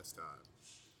a good-ass time.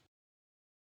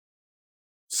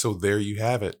 So there you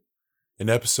have it. An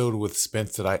episode with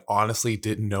Spence that I honestly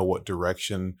didn't know what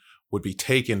direction would be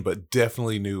taken, but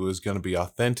definitely knew it was going to be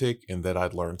authentic and that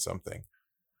I'd learn something.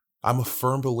 I'm a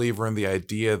firm believer in the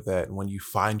idea that when you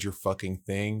find your fucking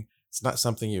thing, it's not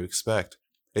something you expect.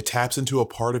 It taps into a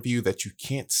part of you that you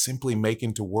can't simply make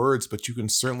into words, but you can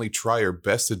certainly try your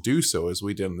best to do so, as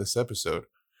we did in this episode.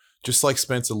 Just like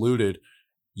Spence alluded,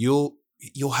 you'll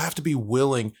have to be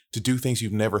willing to do things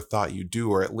you've never thought you'd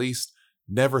do, or at least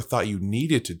never thought you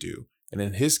needed to do. And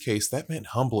in his case, that meant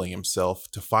humbling himself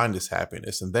to find his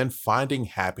happiness, and then finding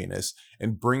happiness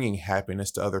and bringing happiness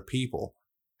to other people.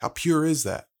 How pure is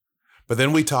that? But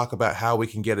then we talk about how we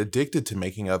can get addicted to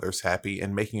making others happy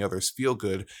and making others feel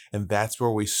good. And that's where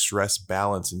we stress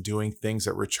balance and doing things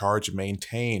that recharge and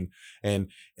maintain. And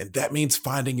that means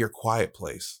finding your quiet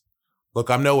place. Look,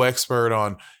 I'm no expert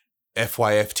on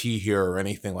FYFT here or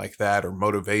anything like that, or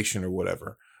motivation or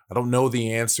whatever. I don't know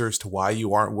the answers to why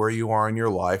you aren't where you are in your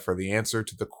life, or the answer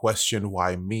to the question,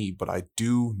 why me? But I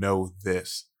do know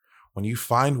this. When you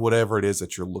find whatever it is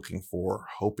that you're looking for,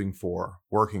 hoping for,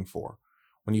 working for,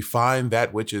 when you find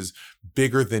that which is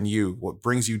bigger than you, what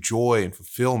brings you joy and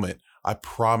fulfillment, I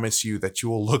promise you that you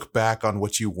will look back on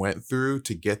what you went through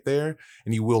to get there,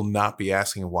 and you will not be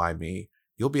asking, why me?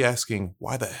 You'll be asking,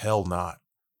 why the hell not?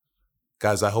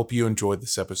 Guys, I hope you enjoyed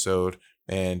this episode.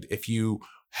 And if you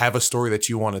have a story that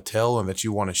you want to tell and that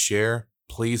you want to share,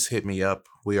 please hit me up.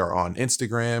 We are on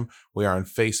Instagram. We are on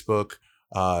Facebook.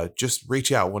 Just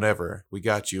reach out whenever. We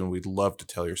got you, and we'd love to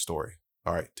tell your story.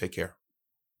 All right, take care.